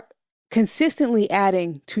you are consistently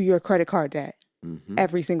adding to your credit card debt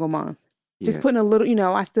every single month, just putting a little,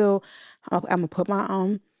 I'm gonna put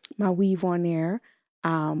my weave on there.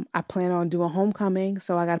 I plan on doing homecoming,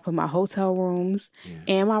 so I got to put my hotel rooms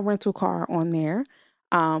and my rental car on there.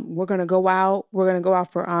 We're gonna go out. We're gonna go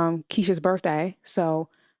out for Keisha's birthday, so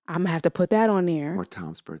I'm gonna have to put that on there. Or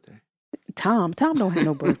Tom's birthday. Tom don't have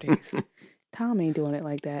no birthdays. Tom ain't doing it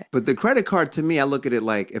like that. But the credit card, to me, I look at it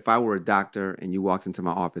like if I were a doctor and you walked into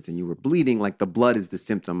my office and you were bleeding, like the blood is the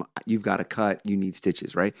symptom. You've got a cut. You need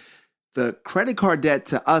stitches, right? The credit card debt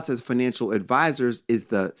to us as financial advisors is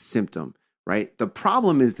the symptom, right? The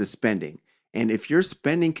problem is the spending. And if you're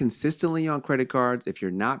spending consistently on credit cards, if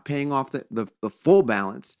you're not paying off the full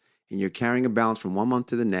balance and you're carrying a balance from one month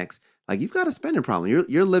to the next, like, you've got a spending problem.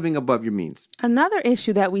 You're living above your means. Another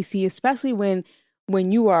issue that we see, especially when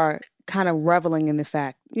you are kind of reveling in the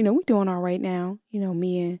fact, we're doing all right now.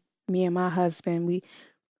 Me and my husband, we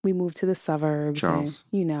moved to the suburbs. Charles.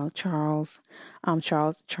 And, Charles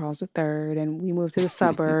III, and we moved to the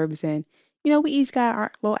suburbs, and we each got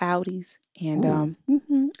our little Audis, and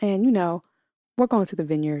and we're going to the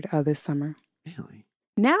vineyard this summer. Really?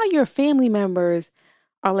 Now your family members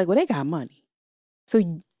are like, well, they got money,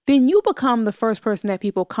 so then you become the first person that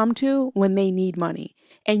people come to when they need money.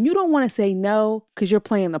 And you don't want to say no because you're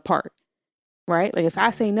playing the part, right? Like, if I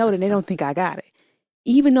say no, then they don't think I got it,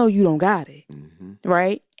 even though you don't got it,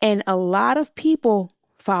 right? And a lot of people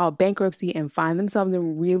file bankruptcy and find themselves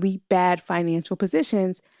in really bad financial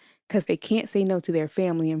positions because they can't say no to their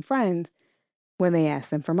family and friends when they ask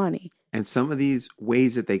them for money. And some of these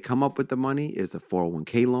ways that they come up with the money is a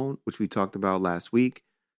 401k loan, which we talked about last week.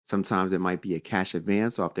 Sometimes it might be a cash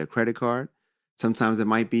advance off their credit card. Sometimes it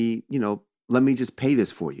might be, let me just pay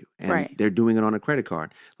this for you. And they're doing it on a credit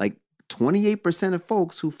card. Like 28% of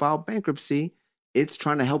folks who file bankruptcy, it's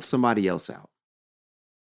trying to help somebody else out.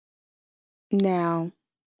 Now,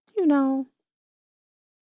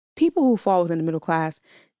 people who fall within the middle class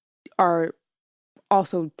are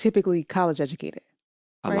also typically college educated.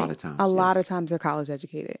 A lot of times. A lot of times they're college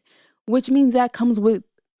educated, which means that comes with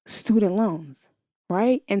student loans,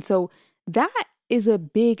 right? And so that is a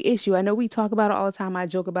big issue. I know we talk about it all the time. I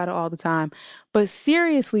joke about it all the time. But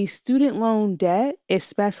seriously, student loan debt,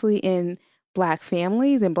 especially in Black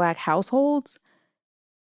families and Black households,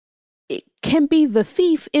 it can be the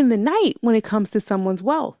thief in the night when it comes to someone's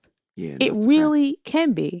wealth. Yeah, it really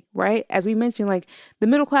can be, right? As we mentioned, like, the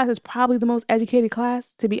middle class is probably the most educated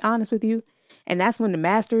class, to be honest with you. And that's when the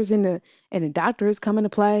masters and the doctors come into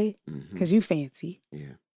play, because you fancy.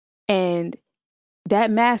 Yeah. And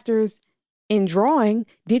that master's in drawing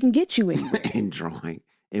didn't get you anywhere. In drawing.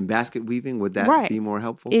 In basket weaving, would that be more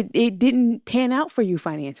helpful? It didn't pan out for you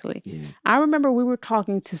financially. Yeah. I remember we were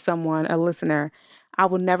talking to someone, a listener. I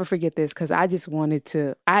will never forget this because I had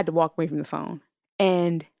to walk away from the phone.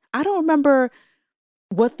 And I don't remember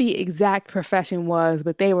what the exact profession was,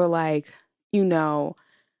 but they were like,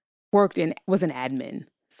 was an admin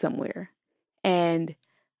somewhere. And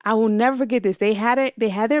I will never forget this. They had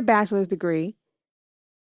their bachelor's degree.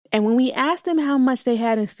 And when we asked them how much they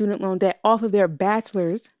had in student loan debt off of their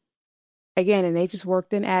bachelor's, again, and they just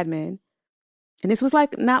worked in admin, and this was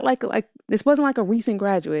this wasn't like a recent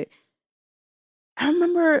graduate. I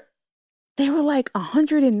remember they were like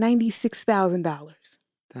 $196,000.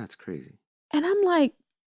 That's crazy. And I'm like,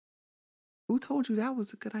 who told you that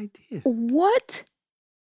was a good idea? What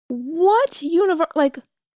universe? Like,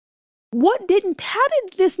 how did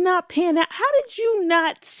this not pan out? How did you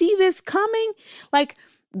not see this coming? Like,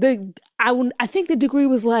 I think the degree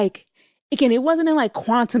was like, again, it wasn't in like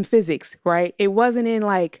quantum physics, right? It wasn't in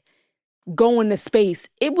like going to space.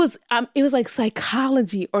 It was like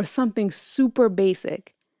psychology or something super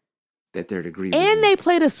basic. that their degree and they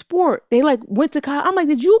played a sport. They like went to college. I'm like,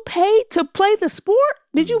 did you pay to play the sport?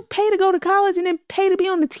 Did you pay to go to college and then pay to be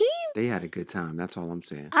on the team? They had a good time. That's all I'm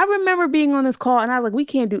saying. I remember being on this call and I was like, we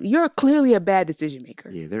can't do, you're clearly a bad decision maker.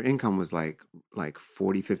 Yeah, their income was like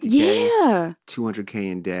 40, 50K. Yeah.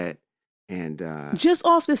 200K in debt. And just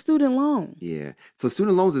off the student loan. Yeah. So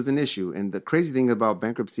student loans is an issue. And the crazy thing about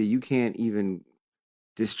bankruptcy, you can't even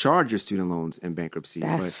discharge your student loans in bankruptcy.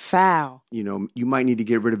 That's foul. You know, you might need to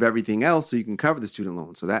get rid of everything else so you can cover the student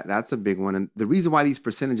loan. So that's a big one. And the reason why these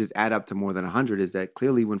percentages add up to more than 100 is that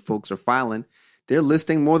clearly when folks are filing, they're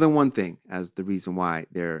listing more than one thing as the reason why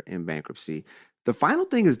they're in bankruptcy. The final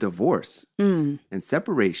thing is divorce and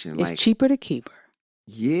separation. It's cheaper to keep her.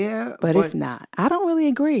 Yeah. But it's not. I don't really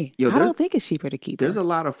agree. I don't think it's cheaper to keep her. There's a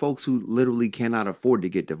lot of folks who literally cannot afford to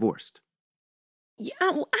get divorced. Yeah,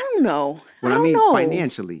 I don't know. When I mean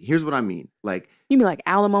financially, here's what I mean. Like, you mean like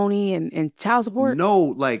alimony and child support? No,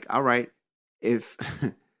 like, all right, if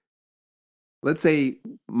let's say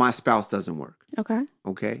my spouse doesn't work.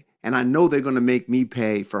 Okay. And I know they're going to make me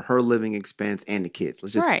pay for her living expense and the kids.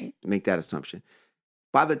 Let's just make that assumption.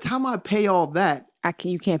 By the time I pay all that,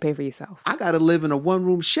 you can't pay for yourself. I got to live in a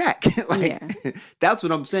one-room shack. That's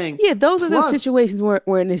what I'm saying. Yeah, those are the situations where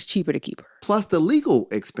it's cheaper to keep her. Plus the legal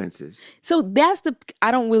expenses. So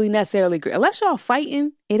I don't really necessarily agree. Unless y'all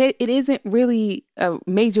fighting, it isn't really a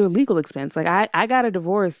major legal expense. Like I got a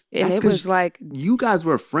divorce and it was like. You guys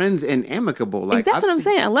were friends and amicable. Like that's what I'm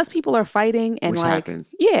saying. Unless people are fighting and which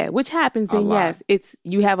happens. Yeah, which happens, then yes,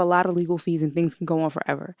 you have a lot of legal fees and things can go on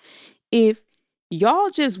forever. If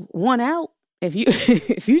y'all just won out, if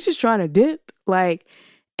you just trying to dip, like,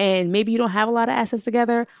 and maybe you don't have a lot of assets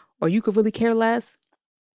together, or you could really care less,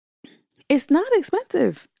 it's not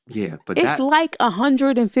expensive. Yeah, but it's like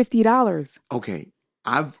 $150. Okay,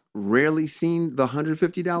 I've rarely seen the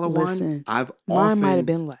 $150 one. Mine might have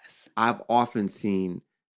been less. I've often seen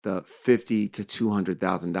the $50,000 to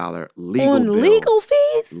 $200,000 legal on bill. Legal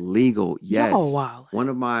fees. Legal, yes. Oh wow! One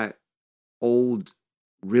of my old,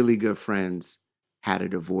 really good friends had a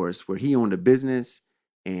divorce where he owned a business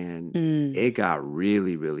and it got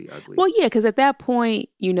really, really ugly. Well, yeah, because at that point,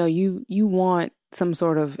 you know, you want some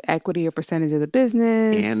sort of equity or percentage of the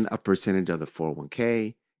business. And a percentage of the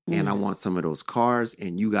 401k. And I want some of those cars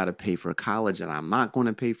and you got to pay for college and I'm not going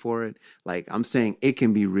to pay for it. Like I'm saying, it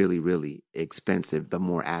can be really, really expensive the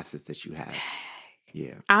more assets that you have.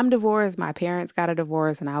 Yeah. I'm divorced. My parents got a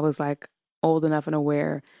divorce and I was like old enough and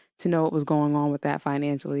aware to know what was going on with that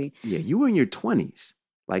financially. Yeah, you were in your 20s.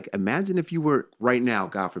 Like, imagine if you were right now,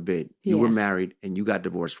 God forbid, you were married and you got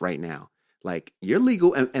divorced right now. Like, you're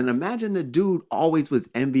legal. And imagine the dude always was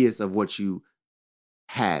envious of what you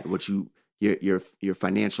had, your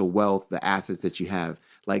financial wealth, the assets that you have.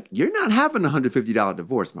 Like, you're not having a $150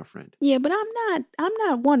 divorce, my friend. Yeah, but I'm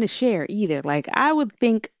not one to share either. Like, I would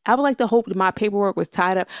like to hope that my paperwork was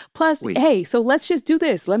tied up. Plus, hey, so let's just do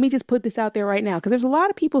this. Let me just put this out there right now. Because there's a lot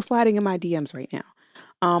of people sliding in my DMs right now.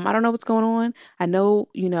 I don't know what's going on. I know,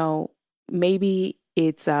 maybe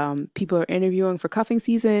it's people are interviewing for cuffing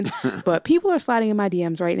season, but people are sliding in my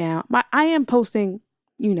DMs right now. I am posting,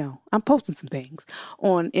 I'm posting some things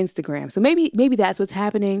on Instagram. So maybe that's what's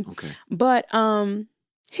happening. Okay. But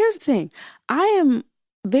here's the thing. I am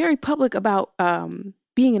very public about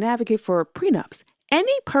being an advocate for prenups.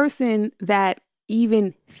 Any person that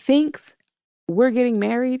even thinks we're getting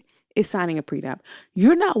married is signing a prenup.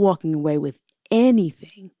 You're not walking away with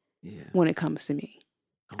anything when it comes to me.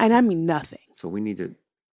 Okay. And I mean nothing. So we need to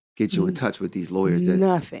get you in touch with these lawyers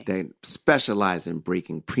that specialize in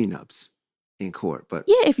breaking prenups in court. But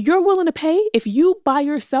yeah, if you're willing to pay, if you by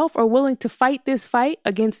yourself are willing to fight this fight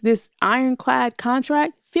against this ironclad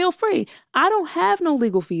contract, feel free. I don't have no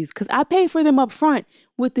legal fees because I pay for them up front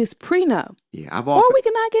with this prenup. Yeah, or we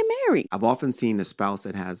cannot get married. I've often seen the spouse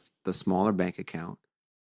that has the smaller bank account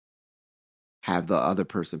have the other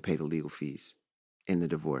person pay the legal fees in the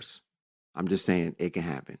divorce. I'm just saying it can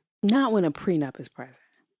happen. Not when a prenup is present.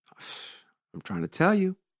 I'm trying to tell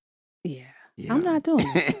you. Yeah. I'm not doing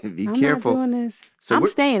it. Be careful. I'm not doing this. So I'm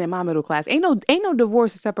staying in my middle class. Ain't no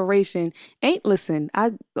divorce or separation. Listen,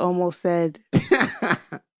 I almost said,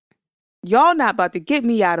 y'all not about to get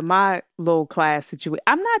me out of my low class situation.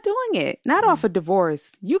 I'm not doing it. Not off a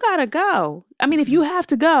divorce. You got to go. I mean, if you have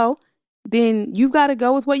to go, then you got to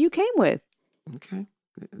go with what you came with. Okay.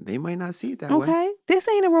 They might not see it that way. Okay. This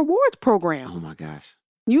ain't a rewards program. Oh my gosh.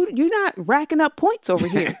 You're not racking up points over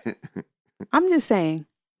here. I'm just saying,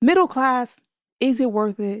 middle class, is it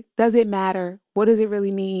worth it? Does it matter? What does it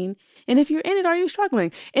really mean? And if you're in it, are you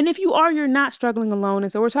struggling? And if you are, you're not struggling alone.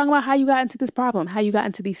 And so we're talking about how you got into this problem, how you got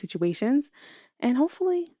into these situations, and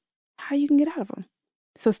hopefully how you can get out of them.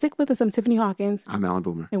 So stick with us. I'm Tiffany Hawkins. I'm Alan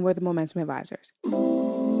Boomer. And we're the Momentum Advisors.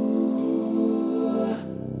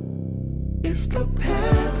 It's the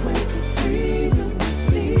pathway to freedom that's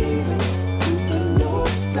leading to the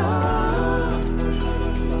North Star.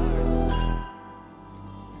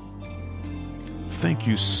 Thank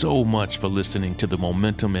you so much for listening to the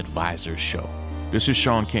Momentum Advisors Show. This is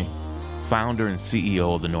Sean King, founder and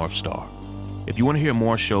CEO of the North Star. If you want to hear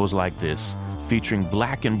more shows like this, featuring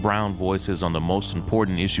Black and brown voices on the most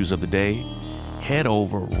important issues of the day, head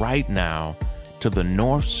over right now to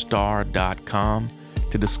thenorthstar.com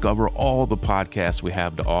to discover all the podcasts we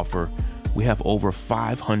have to offer. We have over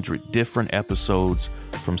 500 different episodes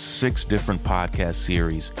from 6 different podcast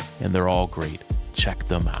series, and they're all great. Check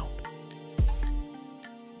them out.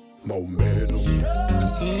 Momentum.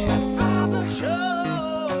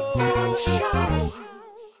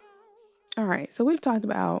 All right, so we've talked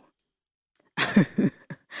about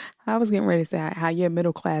I was getting ready to say how your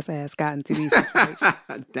middle class ass got into these situations.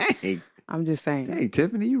 Dang. I'm just saying. Hey,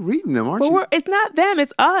 Tiffany, you reading them, aren't you? It's not them.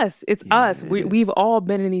 It's us. It's us. We've all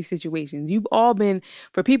been in these situations. You've all been,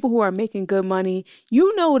 for people who are making good money,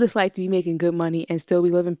 you know what it's like to be making good money and still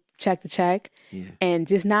be living check to check and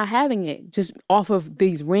just not having it, just off of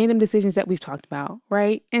these random decisions that we've talked about,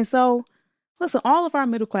 right? And so, listen, all of our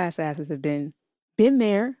middle class asses have been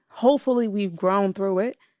there. Hopefully, we've grown through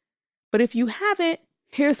it. But if you haven't,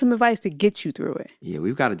 here's some advice to get you through it. Yeah,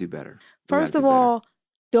 we've got to do better. First of all,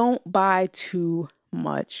 don't buy too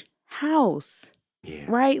much house. Yeah.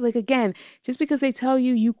 Right? Like, again, just because they tell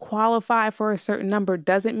you you qualify for a certain number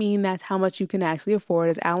doesn't mean that's how much you can actually afford.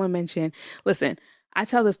 As Alan mentioned, listen, I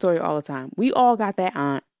tell this story all the time. We all got that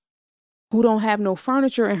aunt who don't have no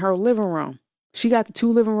furniture in her living room. She got the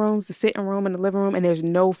 2 living rooms, the sitting room and the living room, and there's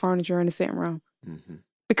no furniture in the sitting room. Mm-hmm.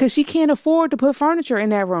 Because she can't afford to put furniture in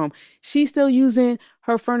that room. She's still using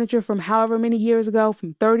her furniture from however many years ago,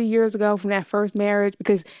 from 30 years ago, from that first marriage,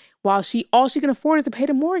 because while all she can afford is to pay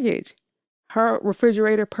the mortgage. Her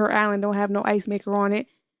refrigerator, per Alan, don't have no ice maker on it.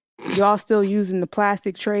 Y'all still using the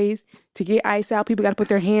plastic trays to get ice out. People got to put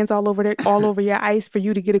their hands all over your ice for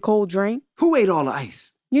you to get a cold drink. Who ate all the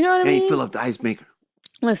ice? You know what I mean? Ain't fill up the ice maker.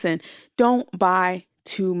 Listen, don't buy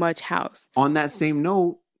too much house. On that same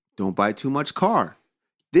note, don't buy too much car.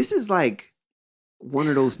 This is like one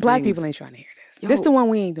of those Black things. People ain't trying to hear this. This the one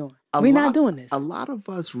we ain't doing. We're not doing this. A lot of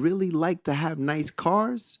us really like to have nice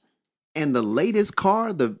cars. And the latest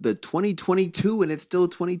car, the 2022, and it's still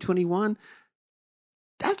 2021,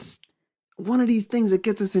 that's one of these things that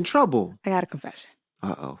gets us in trouble. I got a confession.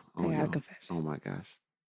 Uh-oh. I got a confession. Oh, my gosh.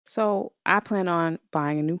 So I plan on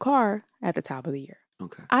buying a new car at the top of the year.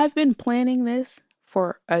 Okay. I've been planning this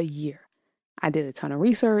for a year. I did a ton of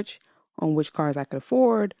research on which cars I could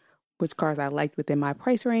afford, which cars I liked within my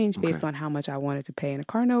price range based on how much I wanted to pay in a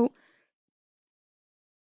car note.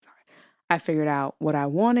 I figured out what I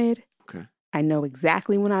wanted. Okay. I know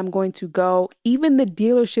exactly when I'm going to go. Even the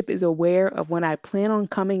dealership is aware of when I plan on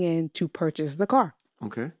coming in to purchase the car.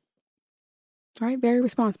 Okay. All right, very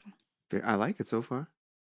responsible. I like it so far.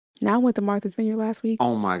 Now I went to Martha's Vineyard last week.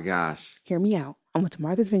 Oh my gosh. Hear me out. I went to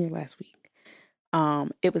Martha's Vineyard last week.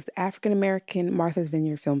 It was the African American Martha's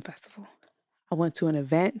Vineyard Film Festival. I went to an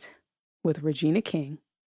event with Regina King.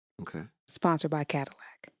 Okay. Sponsored by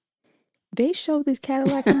Cadillac. They showed this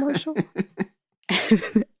Cadillac commercial.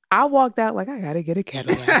 I walked out like, I gotta get a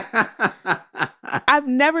Cadillac. I've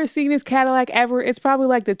never seen this Cadillac ever. It's probably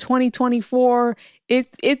like the 2024.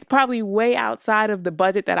 It's probably way outside of the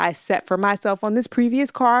budget that I set for myself on this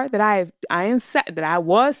previous car that I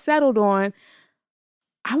was settled on.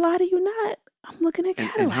 I lie to you not. I'm looking at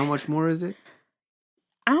Cadillac. And how much more is it?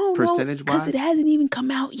 I don't know. Percentage-wise? Because it hasn't even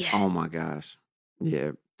come out yet. Oh my gosh.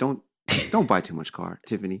 Yeah. Don't buy too much car,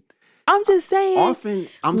 Tiffany. I'm just saying. Often,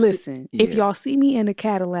 listen, if y'all see me in a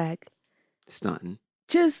Cadillac, stunting,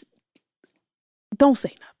 just don't say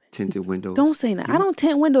nothing. Tinted windows. Don't say nothing. I don't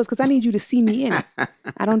tint windows because I need you to see me in it.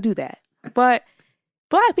 I don't do that. But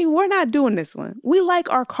Black people, we're not doing this one. We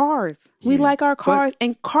like our cars. We like our cars.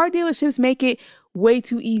 And car dealerships make it way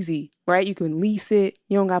too easy, right? You can lease it.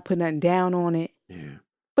 You don't got to put nothing down on it. Yeah.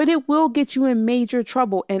 But it will get you in major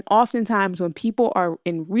trouble. And oftentimes when people are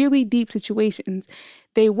in really deep situations,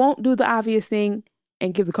 they won't do the obvious thing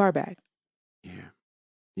and give the car back. Yeah.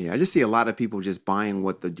 Yeah. I just see a lot of people just buying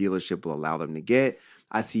what the dealership will allow them to get.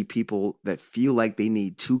 I see people that feel like they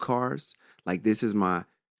need 2 cars. Like, this is my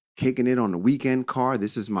kicking it on the weekend car.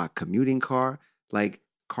 This is my commuting car. Like,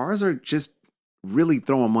 cars are just really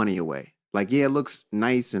throwing money away. Like, yeah, it looks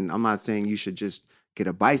nice. And I'm not saying you should just get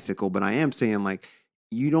a bicycle, but I am saying, like,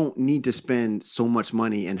 you don't need to spend so much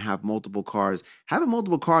money and have multiple cars. Having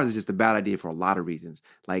multiple cars is just a bad idea for a lot of reasons.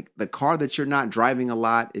 Like the car that you're not driving a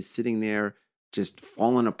lot is sitting there just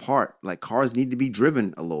falling apart. Like cars need to be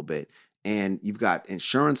driven a little bit. And you've got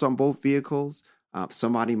insurance on both vehicles.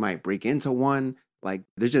 Somebody might break into one. Like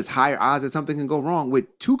there's just higher odds that something can go wrong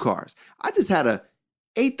with two cars. I just had a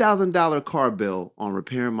 $8,000 car bill on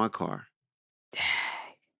repairing my car.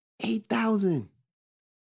 Dang. $8,000.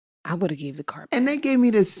 I would have gave the car back. And they gave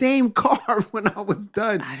me the same car when I was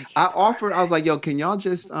done. I was like, yo, can y'all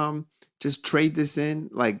just trade this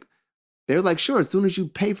in? Like, they were like, sure, as soon as you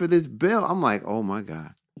pay for this bill. I'm like, oh my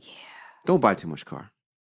God. Yeah. Don't buy too much car.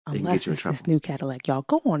 Unless it's this new Cadillac. Y'all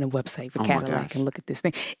go on the website for Cadillac and look at this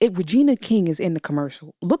thing. Regina King is in the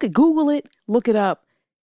commercial. Google it, look it up.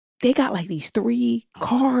 They got like these 3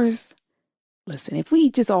 cars. Listen, if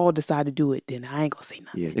we just all decide to do it, then I ain't gonna say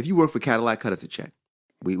nothing. Yeah, if you work for Cadillac, cut us a check.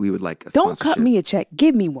 We would like a Don't cut me a check.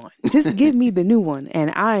 Give me one. Just give me the new one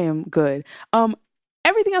and I am good.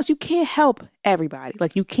 Everything else, you can't help everybody.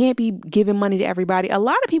 Like you can't be giving money to everybody. A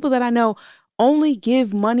lot of people that I know only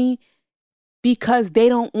give money because they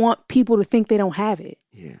don't want people to think they don't have it.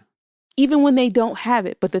 Yeah. Even when they don't have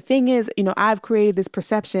it. But the thing is, I've created this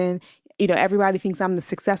perception, everybody thinks I'm the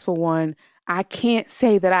successful one. I can't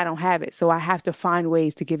say that I don't have it. So I have to find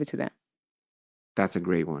ways to give it to them. That's a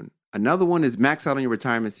great one. Another one is max out on your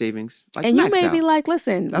retirement savings. And you may be like,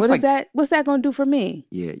 listen, what's that going to do for me?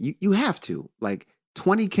 Yeah, you have to. Like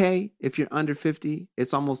 $20K if you're under 50.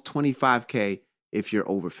 It's almost $25K if you're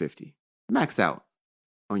over 50. Max out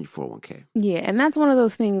on your 401k. Yeah, and that's one of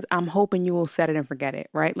those things I'm hoping you will set it and forget it,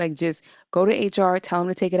 right? Like just go to HR, tell them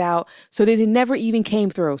to take it out so that it never even came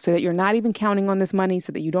through, so that you're not even counting on this money,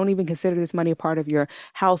 so that you don't even consider this money a part of your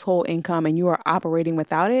household income and you are operating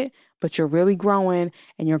without it, but you're really growing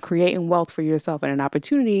and you're creating wealth for yourself and an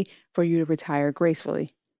opportunity for you to retire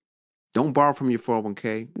gracefully. Don't borrow from your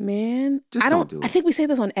 401k. Man, just don't do it. I think we say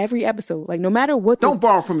this on every episode. Like no matter what. Don't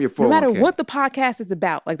borrow from your 401k. No matter what the podcast is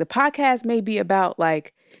about. Like the podcast may be about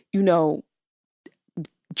like,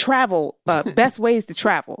 travel, best ways to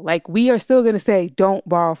travel. Like we are still going to say, don't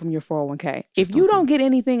borrow from your 401k. If you don't get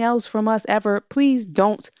anything else from us ever, please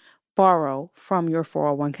don't borrow from your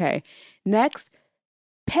 401k. Next,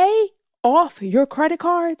 pay off your credit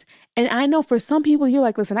cards. And I know for some people, you're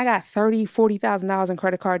like, listen, I got $30,000, $40,000 in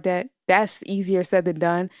credit card debt. That's easier said than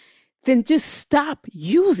done. Then just stop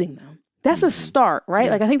using them. That's a start, right?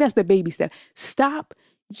 Yeah. Like I think that's the baby step. Stop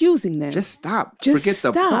using them. Just stop. Forget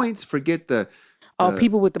the points. Forget the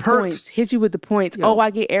people with the perks. Points hit you with the points. Yo. Oh, I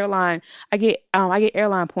get airline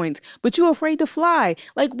points, but you're afraid to fly.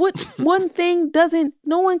 Like what? One thing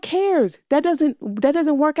no one cares. That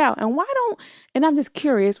doesn't work out. And I'm just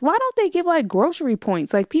curious, why don't they give like grocery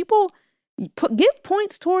points? Like people give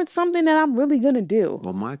points towards something that I'm really gonna do.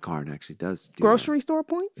 Well, my card actually does do grocery that. Store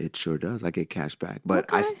points. It sure does. I get cash back,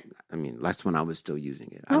 but okay. I mean, that's when I was still using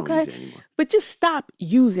it. I don't use it anymore. But just stop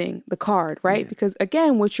using the card, right? Yeah. Because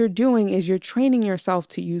again, what you're doing is you're training yourself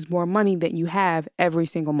to use more money than you have every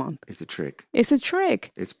single month. It's a trick. It's a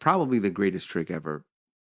trick. It's probably the greatest trick ever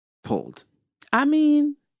pulled. I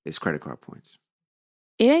mean, it's credit card points.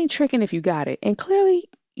 It ain't tricking if you got it, and clearly.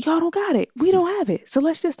 Y'all don't got it. We don't have it. So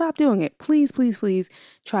let's just stop doing it. Please, please, please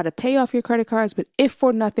try to pay off your credit cards. But if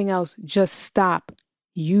for nothing else, just stop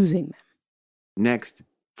using them. Next,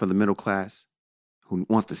 for the middle class who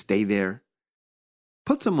wants to stay there,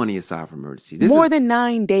 put some money aside for emergencies. More than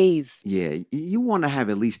 9 days. Yeah. You want to have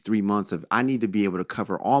at least 3 months of, I need to be able to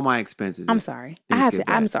cover all my expenses. I'm sorry. I have to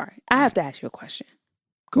ask you a question.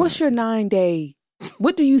 What's your 9 day?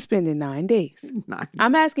 What do you spend in 9 days?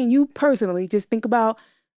 I'm asking you personally. Just think about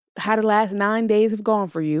how the last 9 days have gone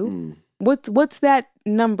for you. What's that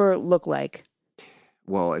number look like?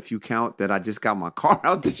 Well, if you count that I just got my car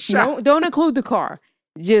out the shop. No, don't include the car.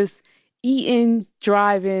 Just eating,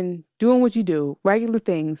 driving, doing what you do, regular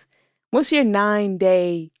things. What's your 9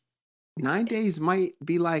 day? 9 days might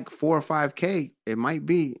be like 4 or 5K. It might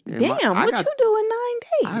be. Damn, what you do in 9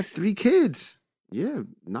 days? I have 3 kids. Yeah,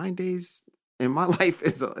 9 days in my life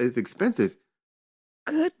is expensive.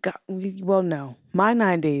 Good God. Well, no. My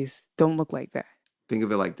 9 days don't look like that. Think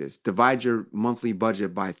of it like this. Divide your monthly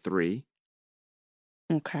budget by 3.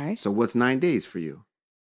 Okay. So what's 9 days for you?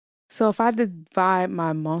 So if I divide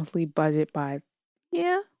my monthly budget by,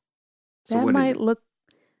 that might look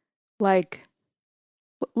like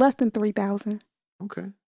less than 3,000.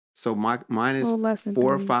 Okay. So mine is 4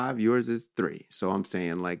 or 5. Yours is 3. So I'm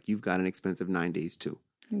saying like you've got an expensive 9 days too.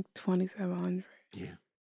 2,700. Yeah.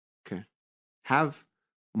 Okay. Have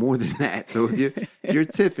more than that. So if you're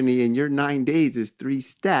Tiffany and your 9 days is 3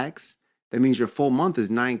 stacks, That means your full month is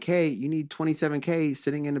 $9K. You need $27K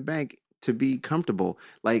sitting in the bank to be comfortable.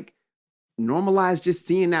 Like, normalize just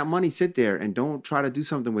seeing that money sit there and don't try to do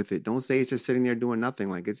something with it. Don't say it's just sitting there doing nothing.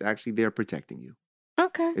 Like, it's actually there protecting you.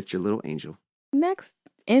 Okay. It's your little angel. Next,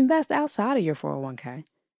 invest outside of your 401k.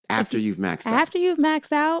 After you've maxed out. After you've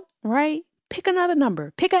maxed out, right? Pick another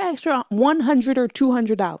number. Pick an extra $100 or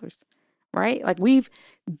 $200, right? Like, we've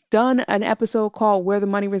done an episode called Where the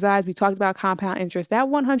Money Resides. We talked about compound interest. That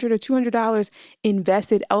 $100 or $200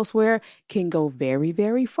 invested elsewhere can go very,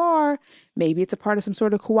 very far. Maybe it's a part of some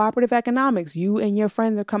sort of cooperative economics. You and your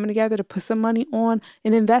friends are coming together to put some money on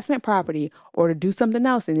an investment property or to do something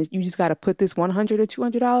else. And you just got to put this $100 or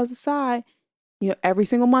 $200 aside, every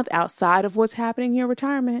single month outside of what's happening in your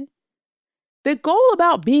retirement. The goal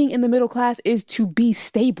about being in the middle class is to be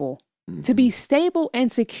stable. To be stable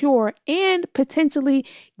and secure and potentially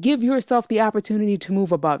give yourself the opportunity to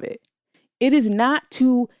move above it. It is not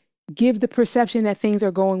to give the perception that things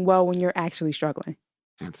are going well when you're actually struggling.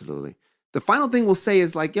 Absolutely. The final thing we'll say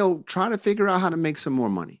is like, try to figure out how to make some more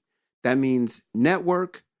money. That means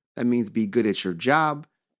network. That means be good at your job.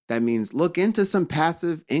 That means look into some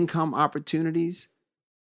passive income opportunities.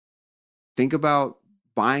 Think about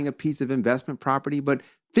buying a piece of investment property, but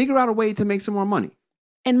figure out a way to make some more money.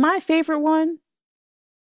 And my favorite one,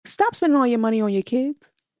 stop spending all your money on your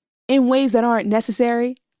kids in ways that aren't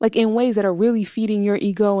necessary, like in ways that are really feeding your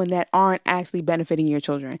ego and that aren't actually benefiting your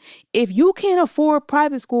children. If you can't afford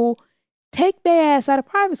private school, take their ass out of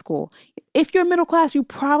private school. If you're middle class, you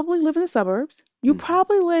probably live in the suburbs. You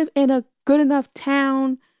probably live in a good enough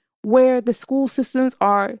town where the school systems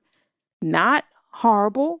are not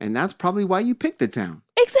horrible. And that's probably why you picked the town.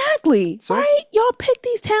 Exactly. So, right? Y'all pick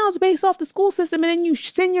these towns based off the school system and then you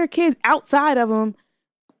send your kids outside of them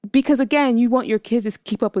because, again, you want your kids to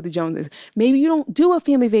keep up with the Joneses. Maybe you don't do a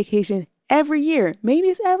family vacation every year. Maybe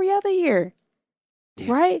it's every other year.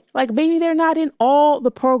 Yeah. Right? Like, maybe they're not in all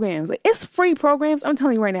the programs. Like, it's free programs. I'm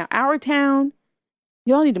telling you right now, our town,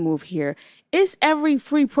 y'all need to move here. It's every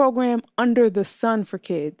free program under the sun for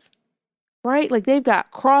kids. Right? Like, they've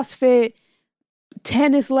got CrossFit,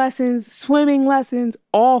 tennis lessons, swimming lessons,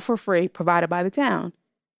 all for free, provided by the town.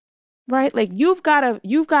 Right? Like, you've got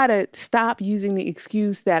to stop using the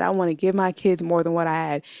excuse that I want to give my kids more than what I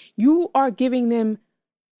had. You are giving them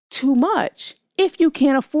too much if you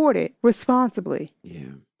can't afford it responsibly. Yeah.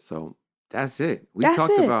 So that's it. We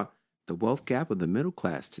talked about the wealth gap of the middle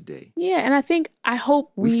class today. Yeah. And I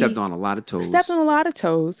hope we stepped on a lot of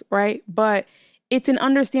toes. Right? But it's an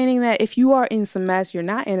understanding that if you are in some mess, you're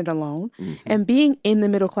not in it alone. Mm-hmm. And being in the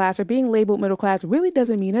middle class or being labeled middle class really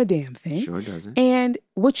doesn't mean a damn thing. Sure doesn't. And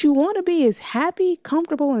what you want to be is happy,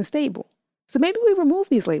 comfortable, and stable. So maybe we remove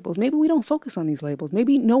these labels. Maybe we don't focus on these labels.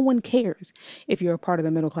 Maybe no one cares if you're a part of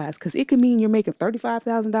the middle class because it could mean you're making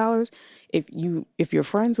 $35,000. If you're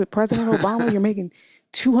friends with President Obama, you're making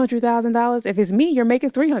 $200,000. If it's me, you're making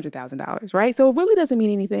 $300,000, right? So it really doesn't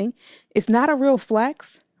mean anything. It's not a real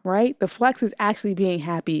flex. Right? The flex is actually being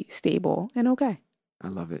happy, stable, and okay. I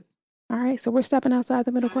love it. All right. So we're stepping outside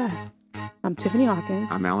the middle class. I'm Tiffany Hawkins.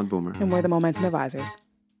 I'm Alan Boomer. And we're the Momentum Advisors.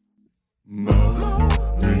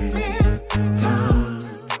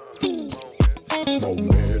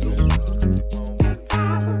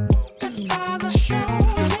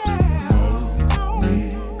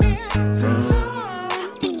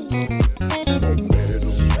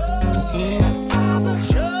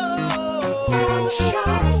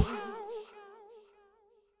 Show.